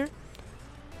going on there?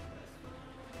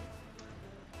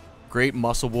 Great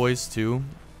muscle boys too.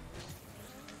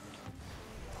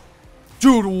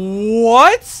 Dude,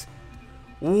 what?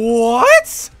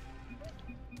 What?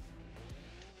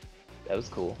 That was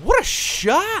cool. What a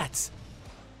shot!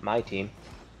 My team.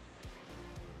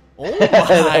 Oh my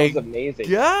that was amazing.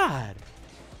 God.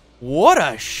 What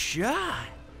a shot.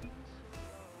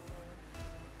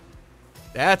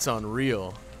 That's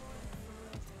unreal.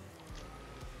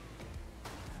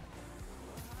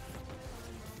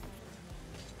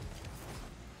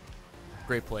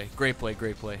 Great play. Great play.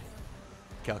 Great play.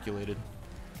 Calculated.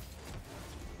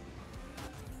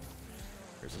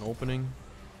 There's an opening.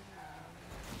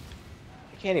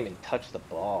 I can't even touch the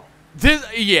ball.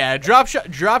 Yeah, drop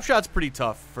shot's pretty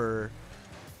tough for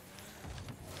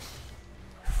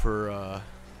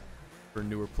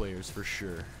newer players for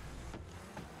sure.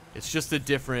 It's just a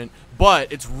different,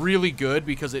 but it's really good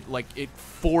because it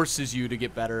forces you to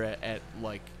get better at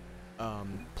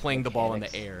playing the ball in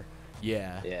the air.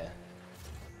 Yeah. Yeah.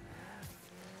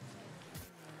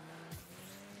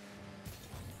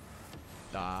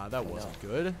 That wasn't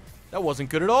good. That wasn't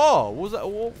good at all. What was that?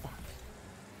 Whoa.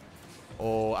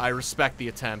 Oh, I respect the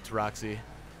attempt, Roxy.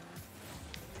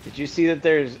 Did you see that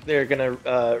they're gonna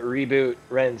reboot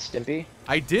Ren and Stimpy?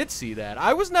 I did see that.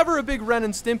 I was never a big Ren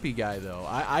and Stimpy guy though.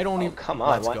 I don't even. Come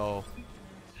on, let's go.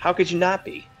 How could you not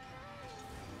be?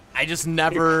 I just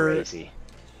never. You're crazy.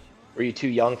 Were you too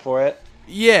young for it?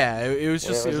 Yeah, it was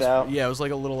just When it was out? yeah, it was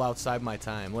like a little outside my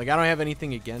time. Like I don't have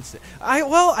anything against it.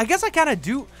 I guess I kind of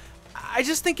do. I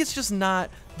just think it's just not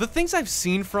the things I've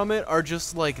seen from it are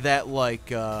just like that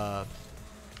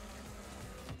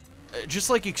just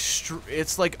like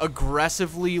it's like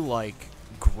aggressively like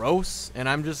gross, and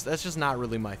that's just not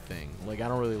really my thing. Like I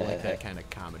don't really like that kind of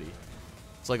comedy.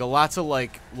 It's like lots of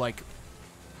like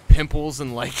pimples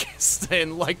and like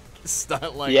stuff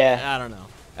like Yeah. I don't know.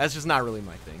 That's just not really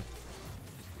my thing.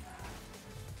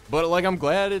 But like I'm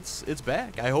glad it's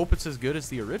back. I hope it's as good as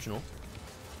the original.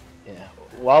 Yeah,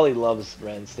 Wally loves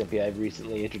Ren and Stimpy. I've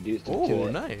recently introduced him to it.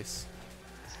 Oh, nice.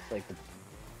 It's like the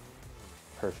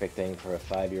perfect thing for a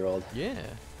 5-year-old. Yeah.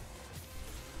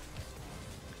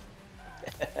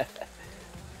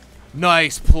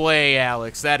 Nice play,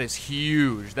 Alex. That is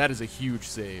huge. That is a huge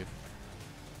save.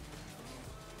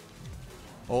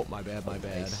 Oh, my bad, my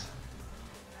bad. Nice.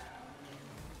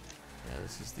 Yeah,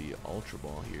 this is the Ultra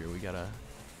Ball here. We gotta...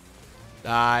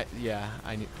 yeah,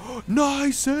 I need...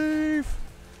 Nice save!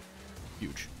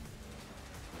 Huge.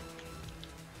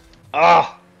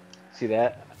 Ah! See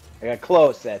that? I got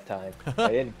close that time. I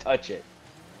didn't touch it.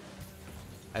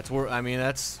 That's where, I mean,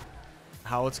 that's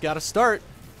how it's gotta start.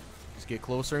 Just get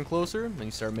closer and closer, then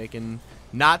you start making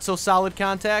not so solid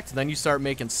contact, then you start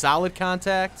making solid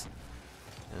contact,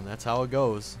 and that's how it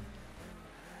goes.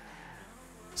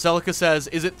 Celica says,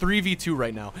 is it 3v2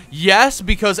 right now? Yes,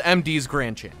 because MD's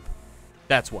Grand Champ.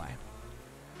 That's why.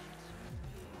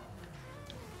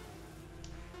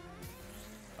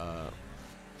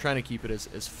 Trying to keep it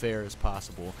as fair as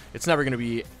possible. It's never going to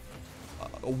be...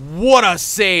 what a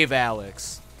save,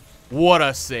 Alex. What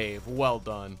a save. Well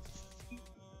done.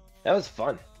 That was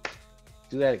fun.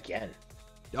 Do that again.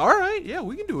 All right. Yeah,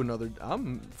 we can do another.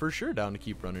 I'm for sure down to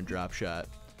keep running drop shot.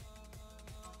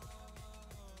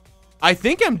 I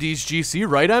think MD's GC,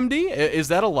 right, MD? Is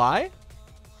that a lie?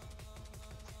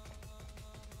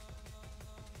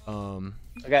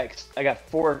 I got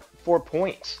four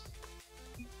points.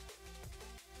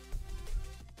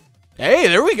 Hey,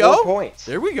 there we go. 4 points.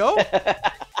 There we go.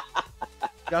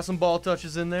 Got some ball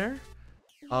touches in there.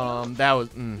 That was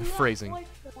phrasing.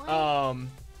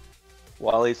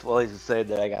 Wally's said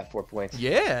that I got 4 points.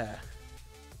 Yeah.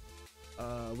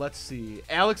 Let's see.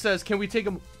 Alex says, "Can we take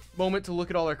a moment to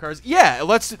look at all our cards?" Yeah,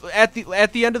 let's at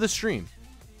the end of the stream.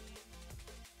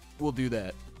 We'll do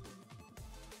that.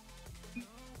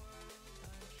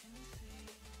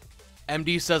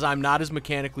 MD says I'm not as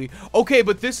mechanically... Okay,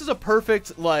 but this is a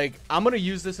perfect, like, I'm going to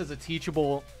use this as a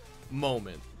teachable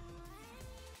moment.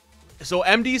 So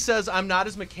MD says I'm not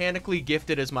as mechanically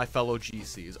gifted as my fellow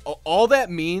GCs. All that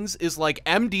means is, like,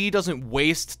 MD doesn't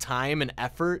waste time and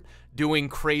effort doing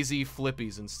crazy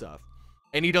flippies and stuff.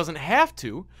 And he doesn't have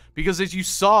to, because as you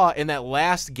saw in that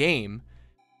last game,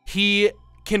 he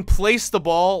can place the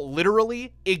ball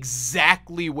literally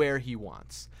exactly where he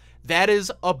wants. That is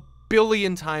a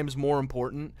billion times more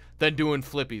important than doing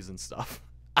flippies and stuff.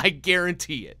 I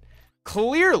guarantee it.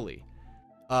 Clearly,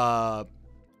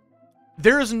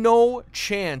 there is no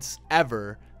chance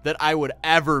ever that I would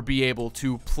ever be able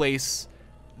to place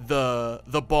the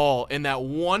ball in that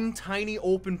one tiny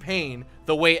open pane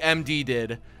the way MD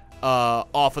did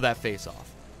off of that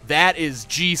face-off. That is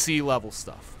GC level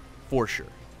stuff for sure.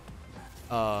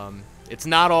 It's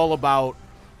not all about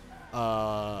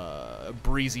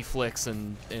breezy flicks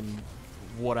and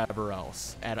whatever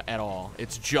else at all.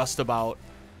 It's just about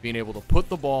being able to put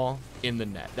the ball in the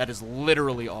net. That is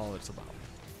literally all it's about.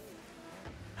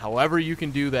 However you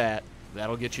can do that,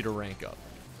 that'll get you to rank up.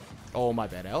 Oh, my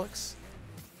bad, Alex.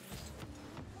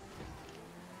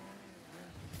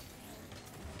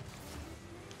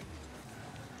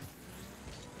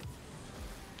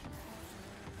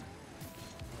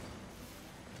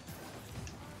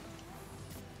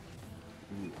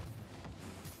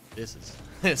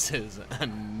 This is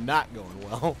not going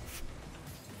well.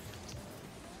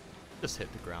 Just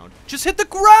hit the ground. Just hit the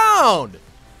ground!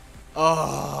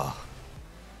 Oh.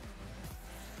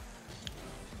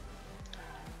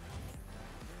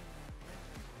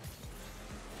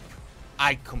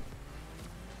 I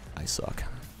suck.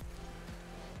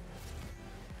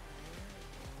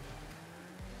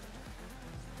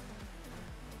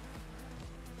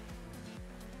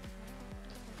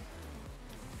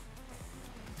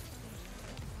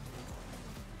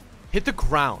 Hit the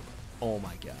ground. Oh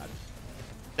my god.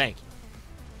 Thank you.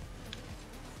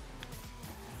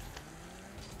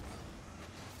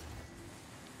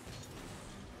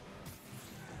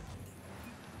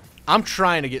 I'm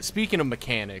trying to get, speaking of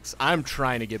mechanics, I'm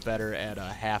trying to get better at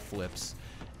half flips.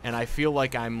 And I feel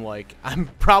like I'm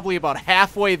probably about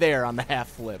halfway there on the half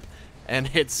flip. And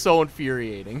it's so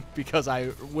infuriating because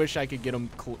I wish I could get them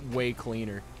way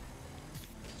cleaner.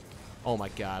 Oh my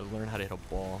god, learn how to hit a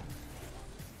ball.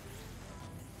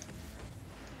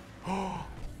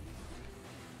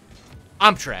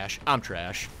 I'm trash. I'm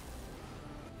trash.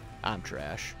 I'm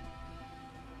trash.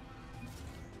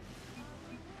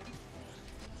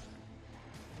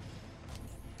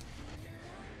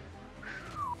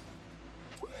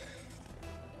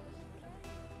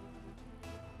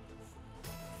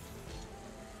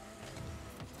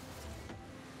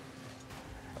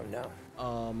 Oh no.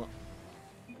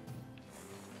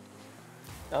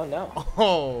 Oh no.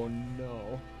 Oh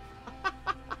no.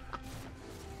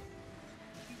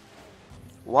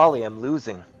 Wally, I'm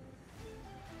losing. Do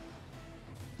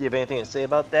you have anything to say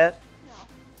about that?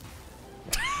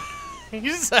 No.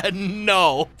 He said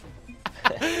no.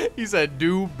 He said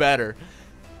do better.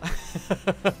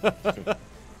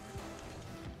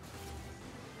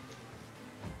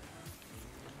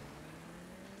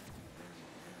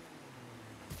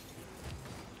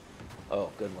 Oh,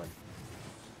 good one.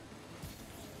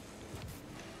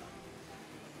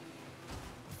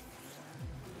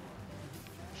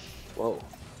 Whoa.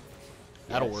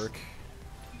 That'll Yes. work.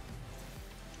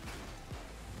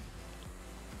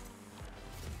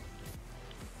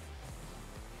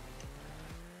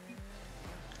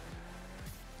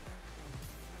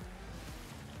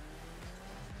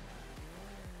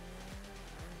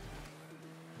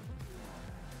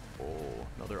 Oh,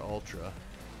 another ultra.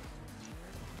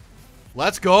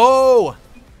 Let's go!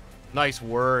 Nice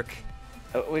work.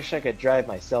 I wish I could drive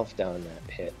myself down that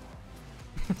pit.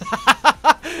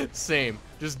 Same.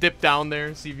 Just dip down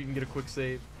there, see if you can get a quick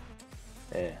save.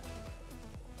 Yeah.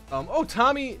 Oh,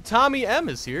 Tommy M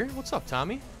is here. What's up,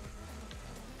 Tommy?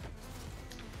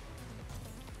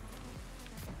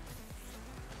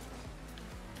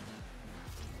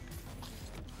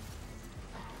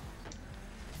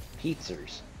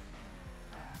 Pizzers.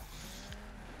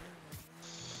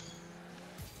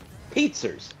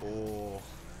 Pizzers. Oh.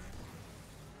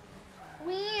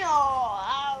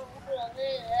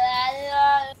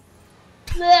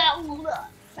 I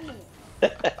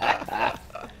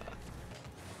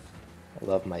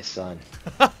love my son.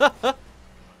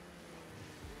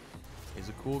 He's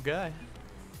a cool guy.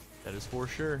 That is for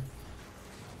sure.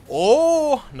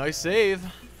 Oh, nice save.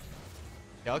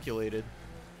 Calculated.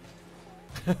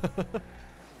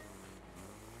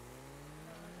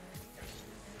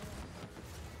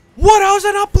 What? How's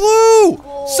that not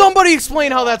blue? Somebody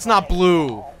explain how that's not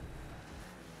blue.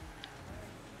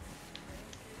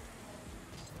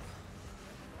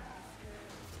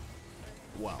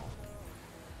 Wow.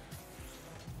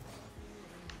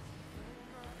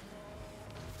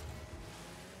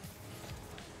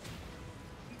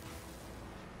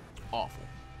 Awful.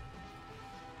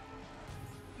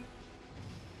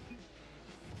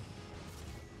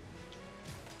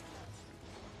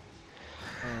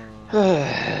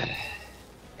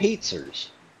 Pizzers.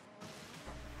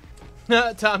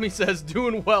 Tommy says,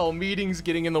 doing well, meetings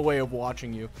getting in the way of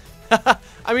watching you.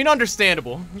 I mean,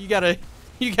 understandable. You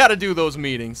gotta do those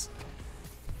meetings.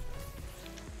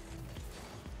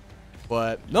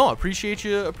 But no, appreciate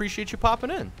you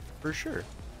popping in, for sure.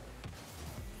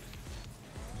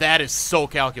 That is so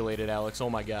calculated, Alex. Oh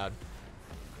my god.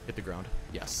 Hit the ground.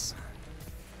 Yes.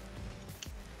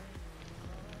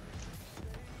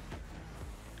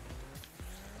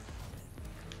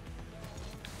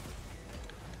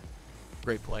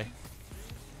 Great play.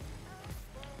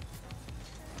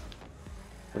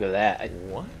 Look at that.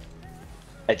 What?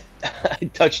 I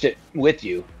touched it with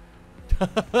you.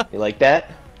 You like that?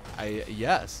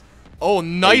 Yes. Oh,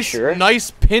 nice, sure?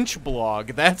 nice pinch blog.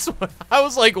 That's what I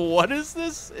was like. What is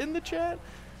this in the chat?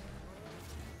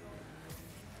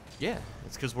 Yeah,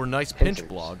 it's because we're nice pinch Pincers.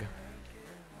 blog.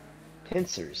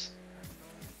 Pincers.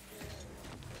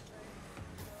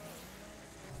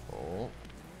 Oh.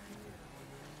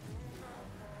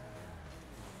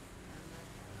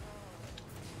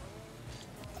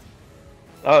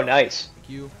 Oh, nice. Thank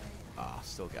you. Ah,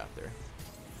 still got there.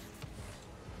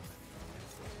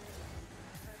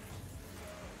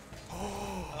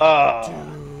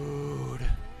 Oh. Dude.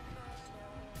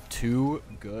 Too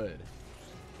good.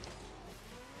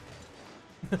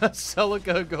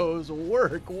 Celica goes,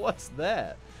 work, what's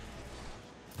that?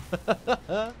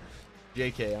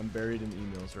 JK, I'm buried in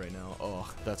emails right now.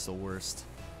 Oh, that's the worst.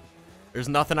 There's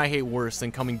nothing I hate worse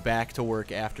than coming back to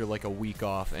work after like a week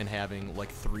off and having like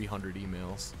 300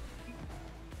 emails.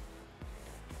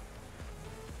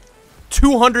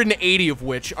 280 of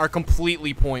which are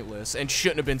completely pointless and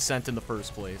shouldn't have been sent in the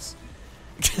first place.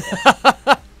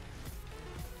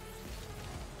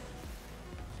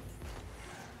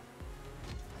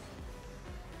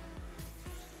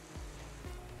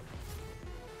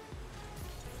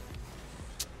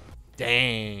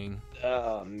 Dang.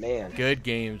 Oh, man. Good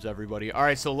games, everybody. All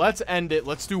right, so let's end it.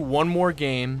 Let's do one more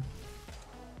game.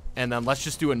 And then let's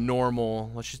just do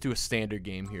a standard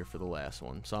game here for the last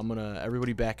one. So I'm going to,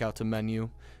 everybody back out to menu.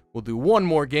 We'll do one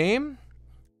more game.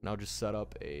 And I'll just set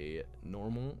up a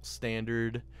normal,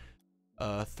 standard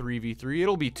 3v3.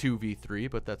 It'll be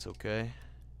 2v3, but that's okay.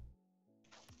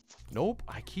 Nope,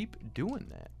 I keep doing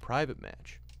that. Private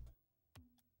match.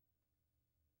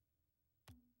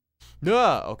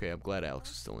 No, okay, I'm glad Alex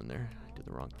is still in there. I did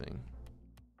the wrong thing.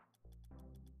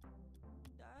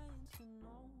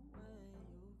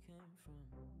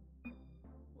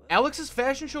 Alex's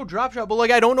fashion show drop shot, but like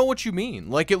I don't know what you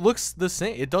mean. Like it looks the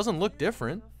same. It doesn't look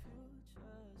different.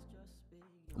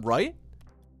 Right?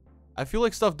 I feel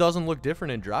like stuff doesn't look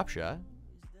different in drop shot.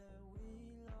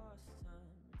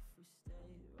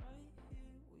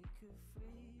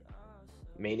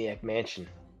 Maniac Mansion.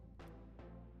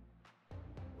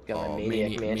 Got my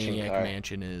Maniac car.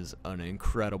 Mansion is an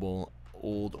incredible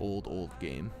old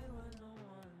game.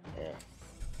 Yeah.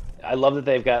 I love that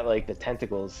they've got like the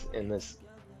tentacles in this.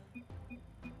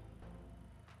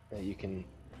 That you can.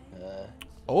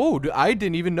 Oh, I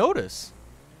didn't even notice.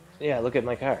 Yeah, look at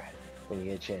my car when you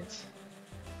get a chance.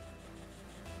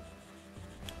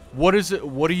 What is it?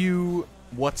 What are you?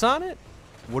 What's on it?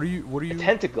 What are you? A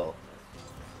tentacle.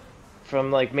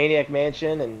 From like Maniac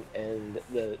Mansion and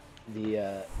the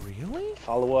really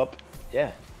follow up.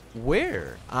 Yeah.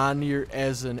 Where on your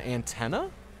as an antenna?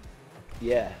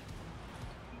 Yeah.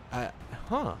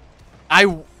 Huh.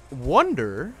 I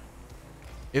wonder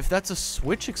if that's a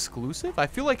Switch exclusive. I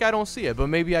feel like I don't see it, but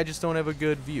maybe I just don't have a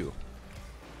good view.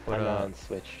 But, I'm on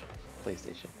Switch,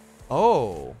 PlayStation.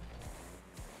 Oh.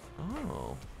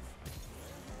 Oh.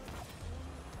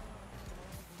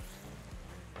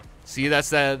 See, that's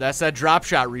that drop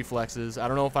shot reflexes. I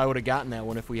don't know if I would have gotten that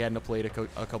one if we hadn't played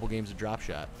a couple games of drop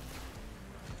shot.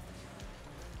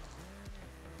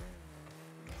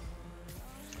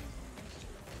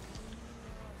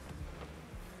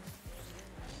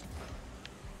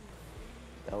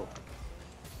 Oh.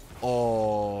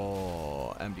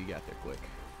 Oh, MD got there quick.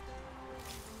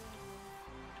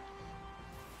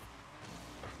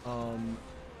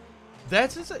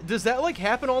 Does that like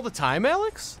happen all the time,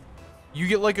 Alex? You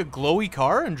get like a glowy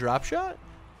car in drop shot?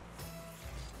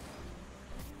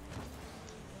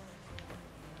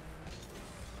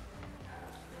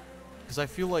 Because I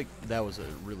feel like that was a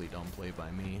really dumb play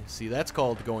by me. See, that's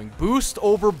called going boost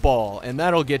over ball, and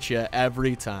that'll get you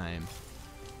every time.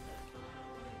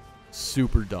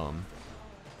 Super dumb.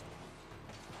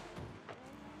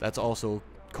 That's also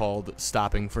called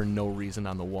stopping for no reason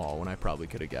on the wall when I probably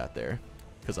could have got there.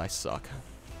 Because I suck.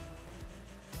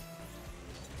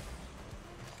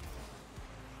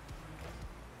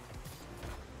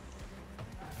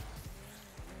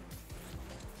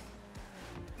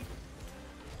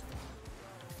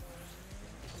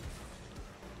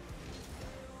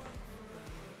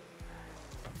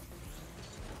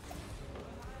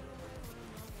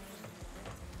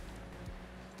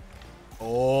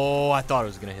 Oh, I thought it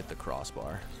was going to hit the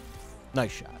crossbar.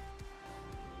 Nice shot.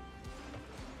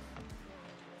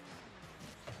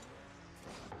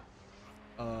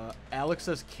 Alex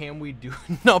says, can we do...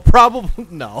 No,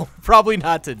 probably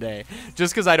not today.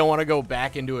 Just because I don't want to go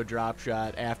back into a drop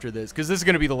shot after this. Because this is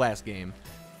going to be the last game.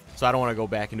 So I don't want to go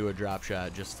back into a drop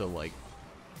shot just to, like,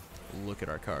 look at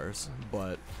our cars.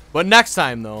 But next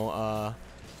time, though...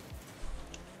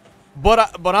 But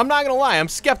I'm not going to lie. I'm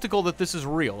skeptical that this is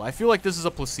real. I feel like this is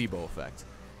a placebo effect.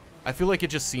 I feel like it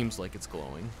just seems like it's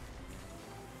glowing.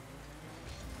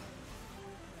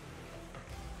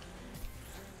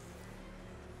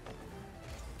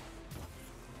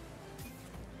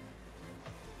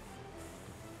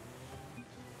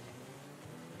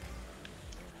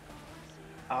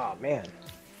 Oh, man.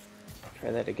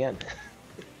 Try that again.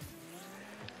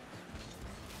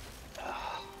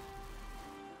 Oh.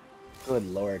 Good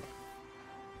Lord.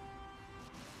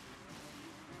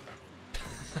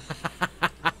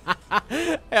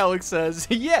 Alex says,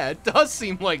 yeah, it does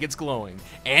seem like it's glowing.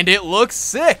 And it looks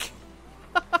sick.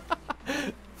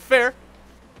 Fair.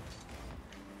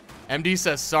 MD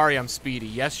says, sorry, I'm speedy.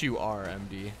 Yes, you are,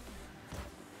 MD.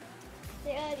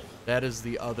 Daddy, That is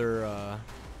the other, on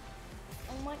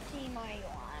what team are you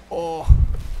on? Oh.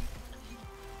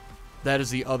 That is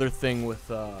the other thing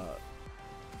with,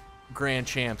 Grand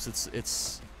Champs.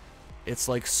 It's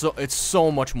like it's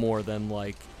so much more than,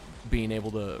 like, being able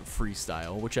to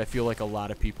freestyle, which I feel like a lot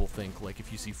of people think, like,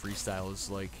 if you see freestyle is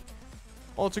like,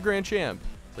 oh, it's a Grand Champ.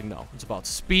 It's like, no, it's about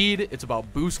speed, it's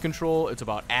about boost control, it's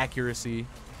about accuracy.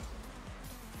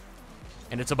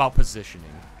 and it's about positioning.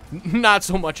 Not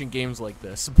so much in games like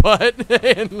this, but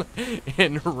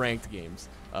in ranked games,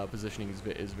 positioning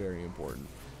is very important.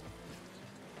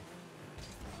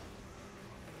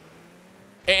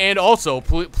 And also,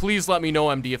 please let me know,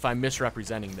 MD, if I'm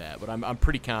misrepresenting that. But I'm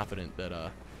pretty confident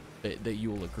that that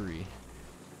you will agree.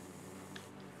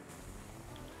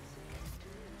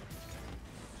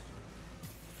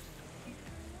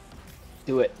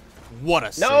 Do it. What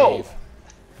a no! save!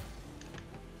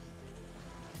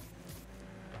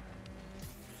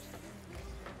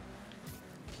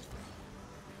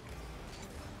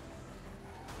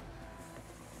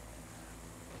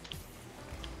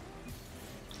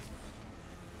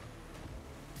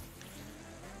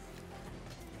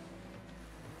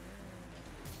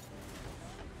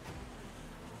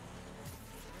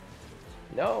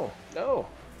 No, no.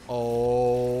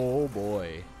 Oh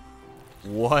boy.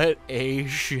 What a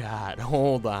shot.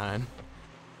 Hold on.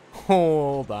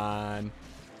 Hold on.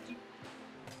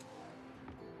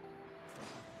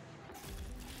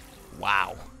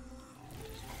 Wow.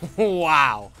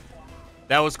 Wow.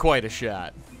 That was quite a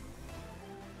shot.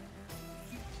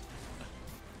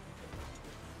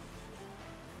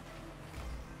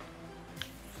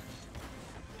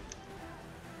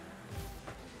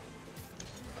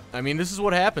 I mean, this is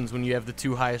what happens when you have the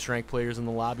two highest ranked players in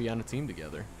the lobby on a team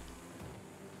together.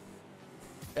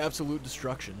 Absolute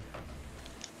destruction.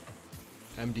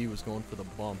 MD was going for the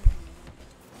bump.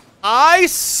 I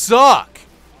suck!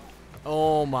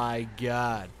 Oh my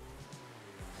god.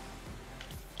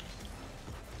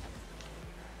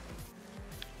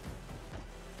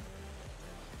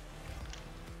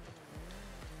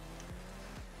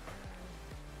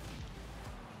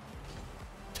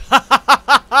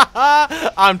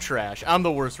 I'm trash. I'm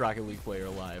the worst Rocket League player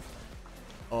alive.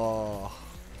 Oh.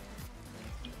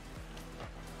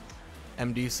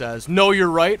 MD says, no, you're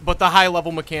right, but the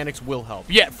high-level mechanics will help.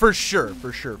 Yeah, for sure,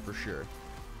 for sure, for sure.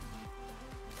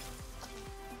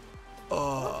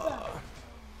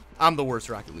 I'm the worst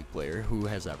Rocket League player who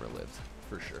has ever lived,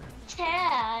 for sure.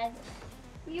 Chad,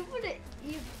 you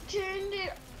turned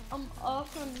it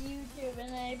off on YouTube,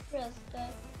 and I pressed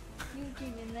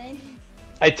YouTube, and then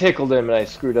I tickled him and I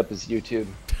screwed up his YouTube.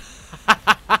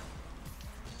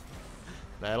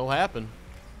 That'll happen.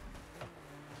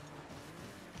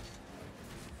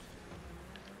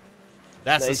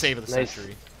 That's the save of the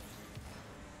century.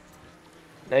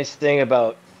 Nice thing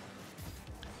about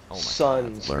Oh my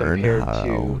sons God.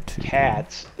 compared to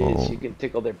cats is you can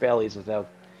tickle their bellies without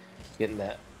getting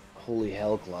that holy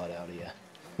hell cloud out of you.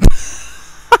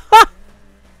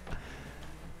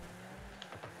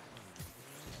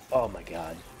 Oh my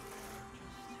god.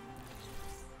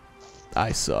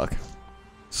 I suck.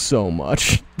 So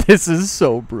much. This is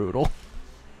so brutal.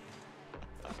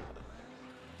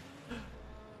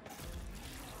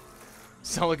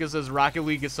 Celica says Rocket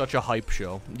League is such a hype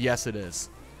show. Yes, it is.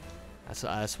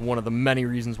 That's one of the many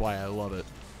reasons why I love it.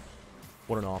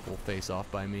 What an awful face-off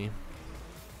by me.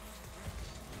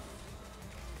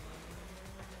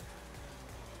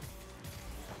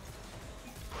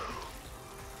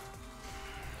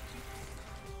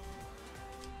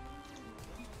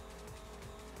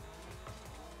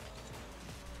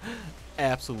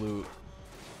 Absolute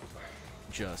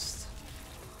just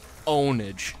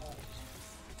ownage.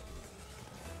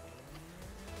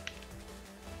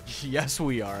 Yes,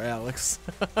 we are, Alex.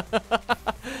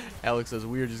 Alex says,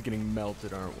 we are just getting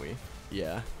melted, aren't we?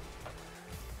 Yeah.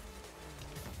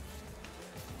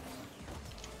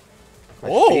 My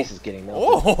face is getting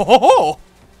melted. Oh!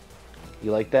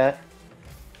 You like that?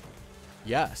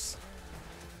 Yes.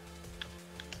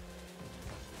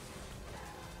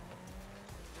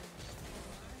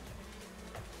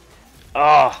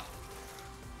 Ah!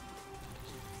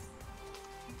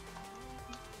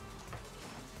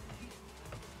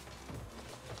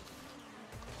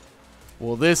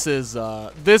 Well, this is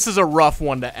a rough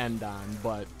one to end on,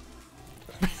 but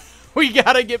we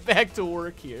gotta get back to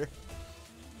work here.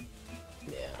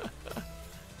 Yeah.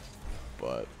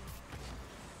 But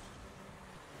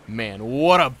man,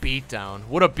 what a beatdown!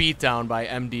 What a beatdown by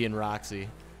MD and Roxy.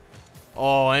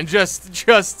 Oh, and just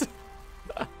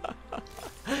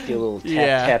Get a little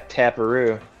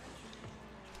tap-tap-taparoo.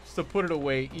 Just to put it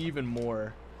away even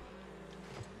more.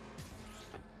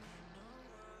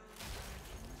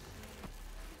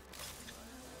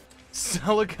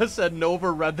 Celica said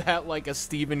Nova read that like a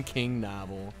Stephen King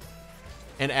novel.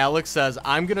 And Alex says,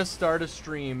 I'm going to start a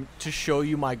stream to show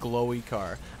you my glowy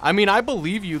car. I mean, I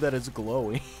believe you that it's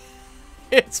glowy.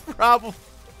 It's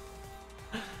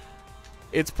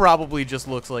probably just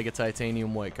looks like a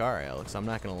titanium white car, Alex. I'm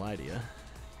not going to lie to you.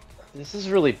 This is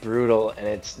really brutal, and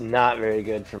it's not very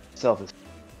good for self-esteem.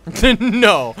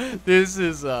 No, this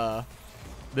is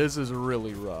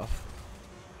really rough.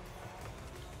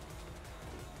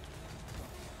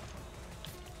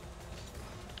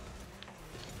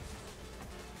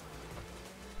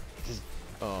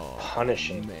 Oh,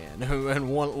 punishing, man.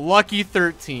 And one lucky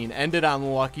 13 ended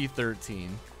on lucky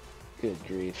 13. Good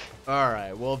grief. All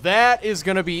right, well, that is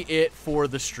gonna be it for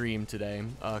the stream today,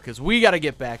 because we got to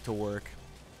get back to work.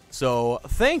 So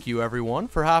thank you everyone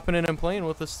for hopping in and playing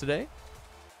with us today.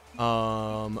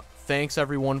 Thanks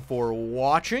everyone for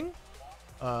watching.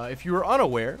 If you were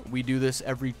unaware, we do this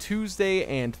every Tuesday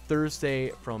and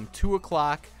Thursday from 2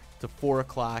 o'clock to 4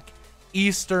 o'clock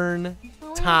Eastern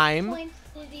time.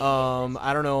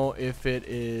 I don't know if it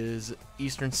is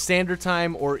Eastern Standard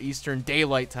Time or Eastern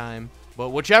Daylight Time, but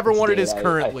whichever one it is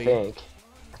currently, I think.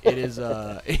 it is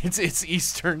it's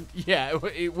Eastern. Yeah,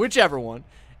 whichever one,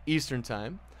 Eastern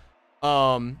Time.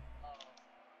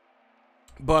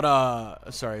 But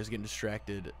sorry, I was getting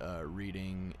distracted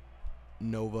reading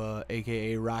Nova,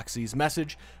 aka Roxy's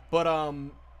message. But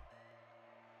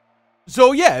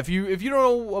so yeah, if you don't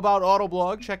know about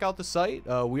Autoblog, check out the site.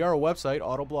 We are a website,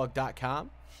 autoblog.com.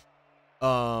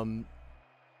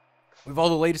 We have all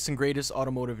the latest and greatest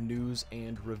automotive news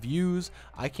and reviews.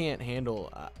 I can't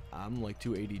handle, I'm like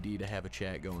too ADD to have a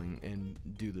chat going and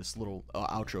do this little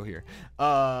outro here.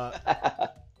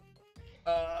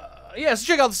 Yeah, so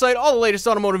check out the site, all the latest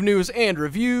automotive news and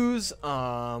reviews.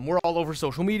 We're all over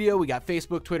social media. We got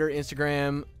Facebook, Twitter,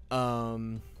 Instagram, all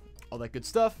that good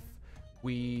stuff. We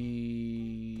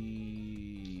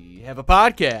have a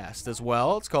podcast as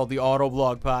well. It's called the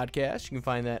Autoblog Podcast. You can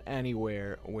find that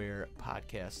anywhere where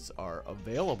podcasts are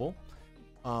available.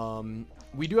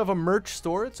 We do have a merch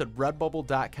store. It's at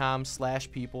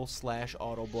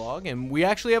redbubble.com/people/autoblog. And we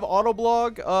actually have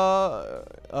Autoblog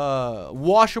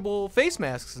washable face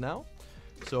masks now.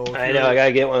 So I know, I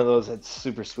gotta get one of those. That's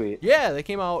super sweet. Yeah, they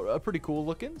came out pretty cool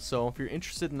looking. So if you're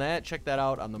interested in that, check that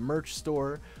out on the merch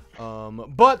store.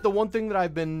 But the one thing that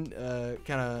I've been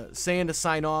kind of saying to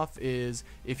sign off is,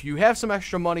 if you have some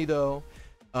extra money though,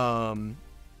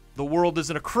 the world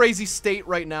is in a crazy state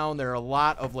right now, and there are a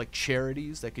lot of like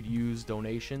charities that could use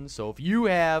donations. So if you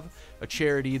have a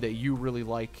charity that you really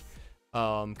like,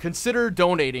 consider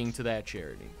donating to that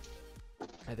charity.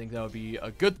 I think that would be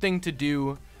a good thing to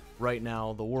do right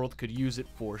now. The world could use it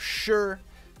for sure.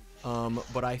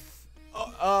 But I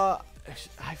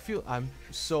feel I'm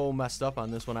so messed up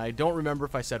on this one. I don't remember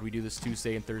if I said we do this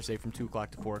Tuesday and Thursday from 2 o'clock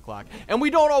to 4 o'clock. And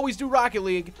we don't always do Rocket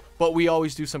League, but we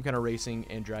always do some kind of racing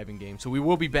and driving game. So we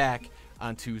will be back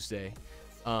on Tuesday.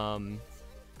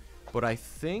 But I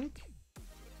think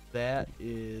that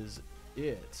is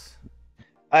it.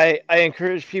 I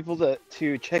encourage people to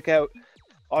check out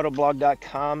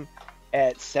autoblog.com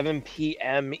at 7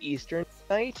 p.m. Eastern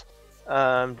tonight.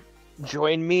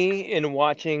 Join me in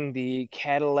watching the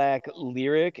Cadillac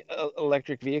Lyric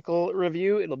electric vehicle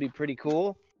review. It'll be pretty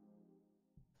cool.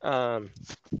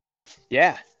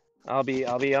 Yeah, I'll be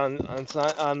on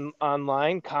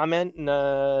online. Comment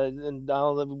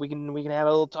and we can have a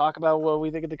little talk about what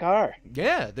we think of the car.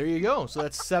 Yeah, there you go. So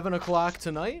that's 7 o'clock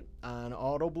tonight on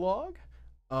Autoblog.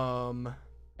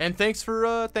 And thanks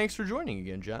for joining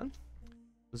again, John.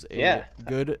 It was a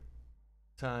good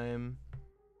time.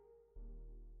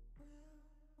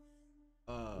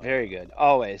 Very good.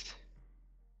 Always.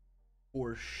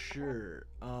 For sure.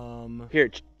 Here,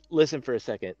 listen for a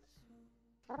second.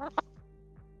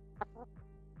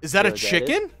 Is that a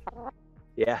chicken?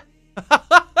 Yeah.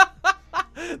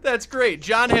 That's great.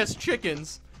 John has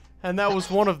chickens, and that was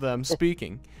one of them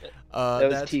speaking. That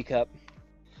was Teacup.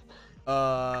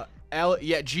 Yeah,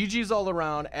 Gigi's all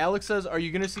around. Alex says, "Are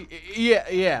you gonna see?"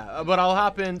 Yeah. But I'll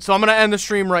hop in. So I'm gonna end the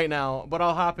stream right now. But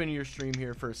I'll hop into your stream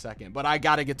here for a second. But I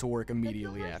gotta get to work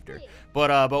immediately after.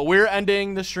 But we're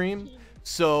ending the stream.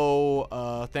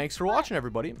 So thanks for watching,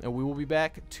 everybody, and we will be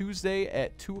back Tuesday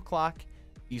at 2 o'clock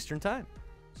Eastern time.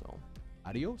 So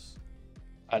adios.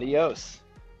 Adios.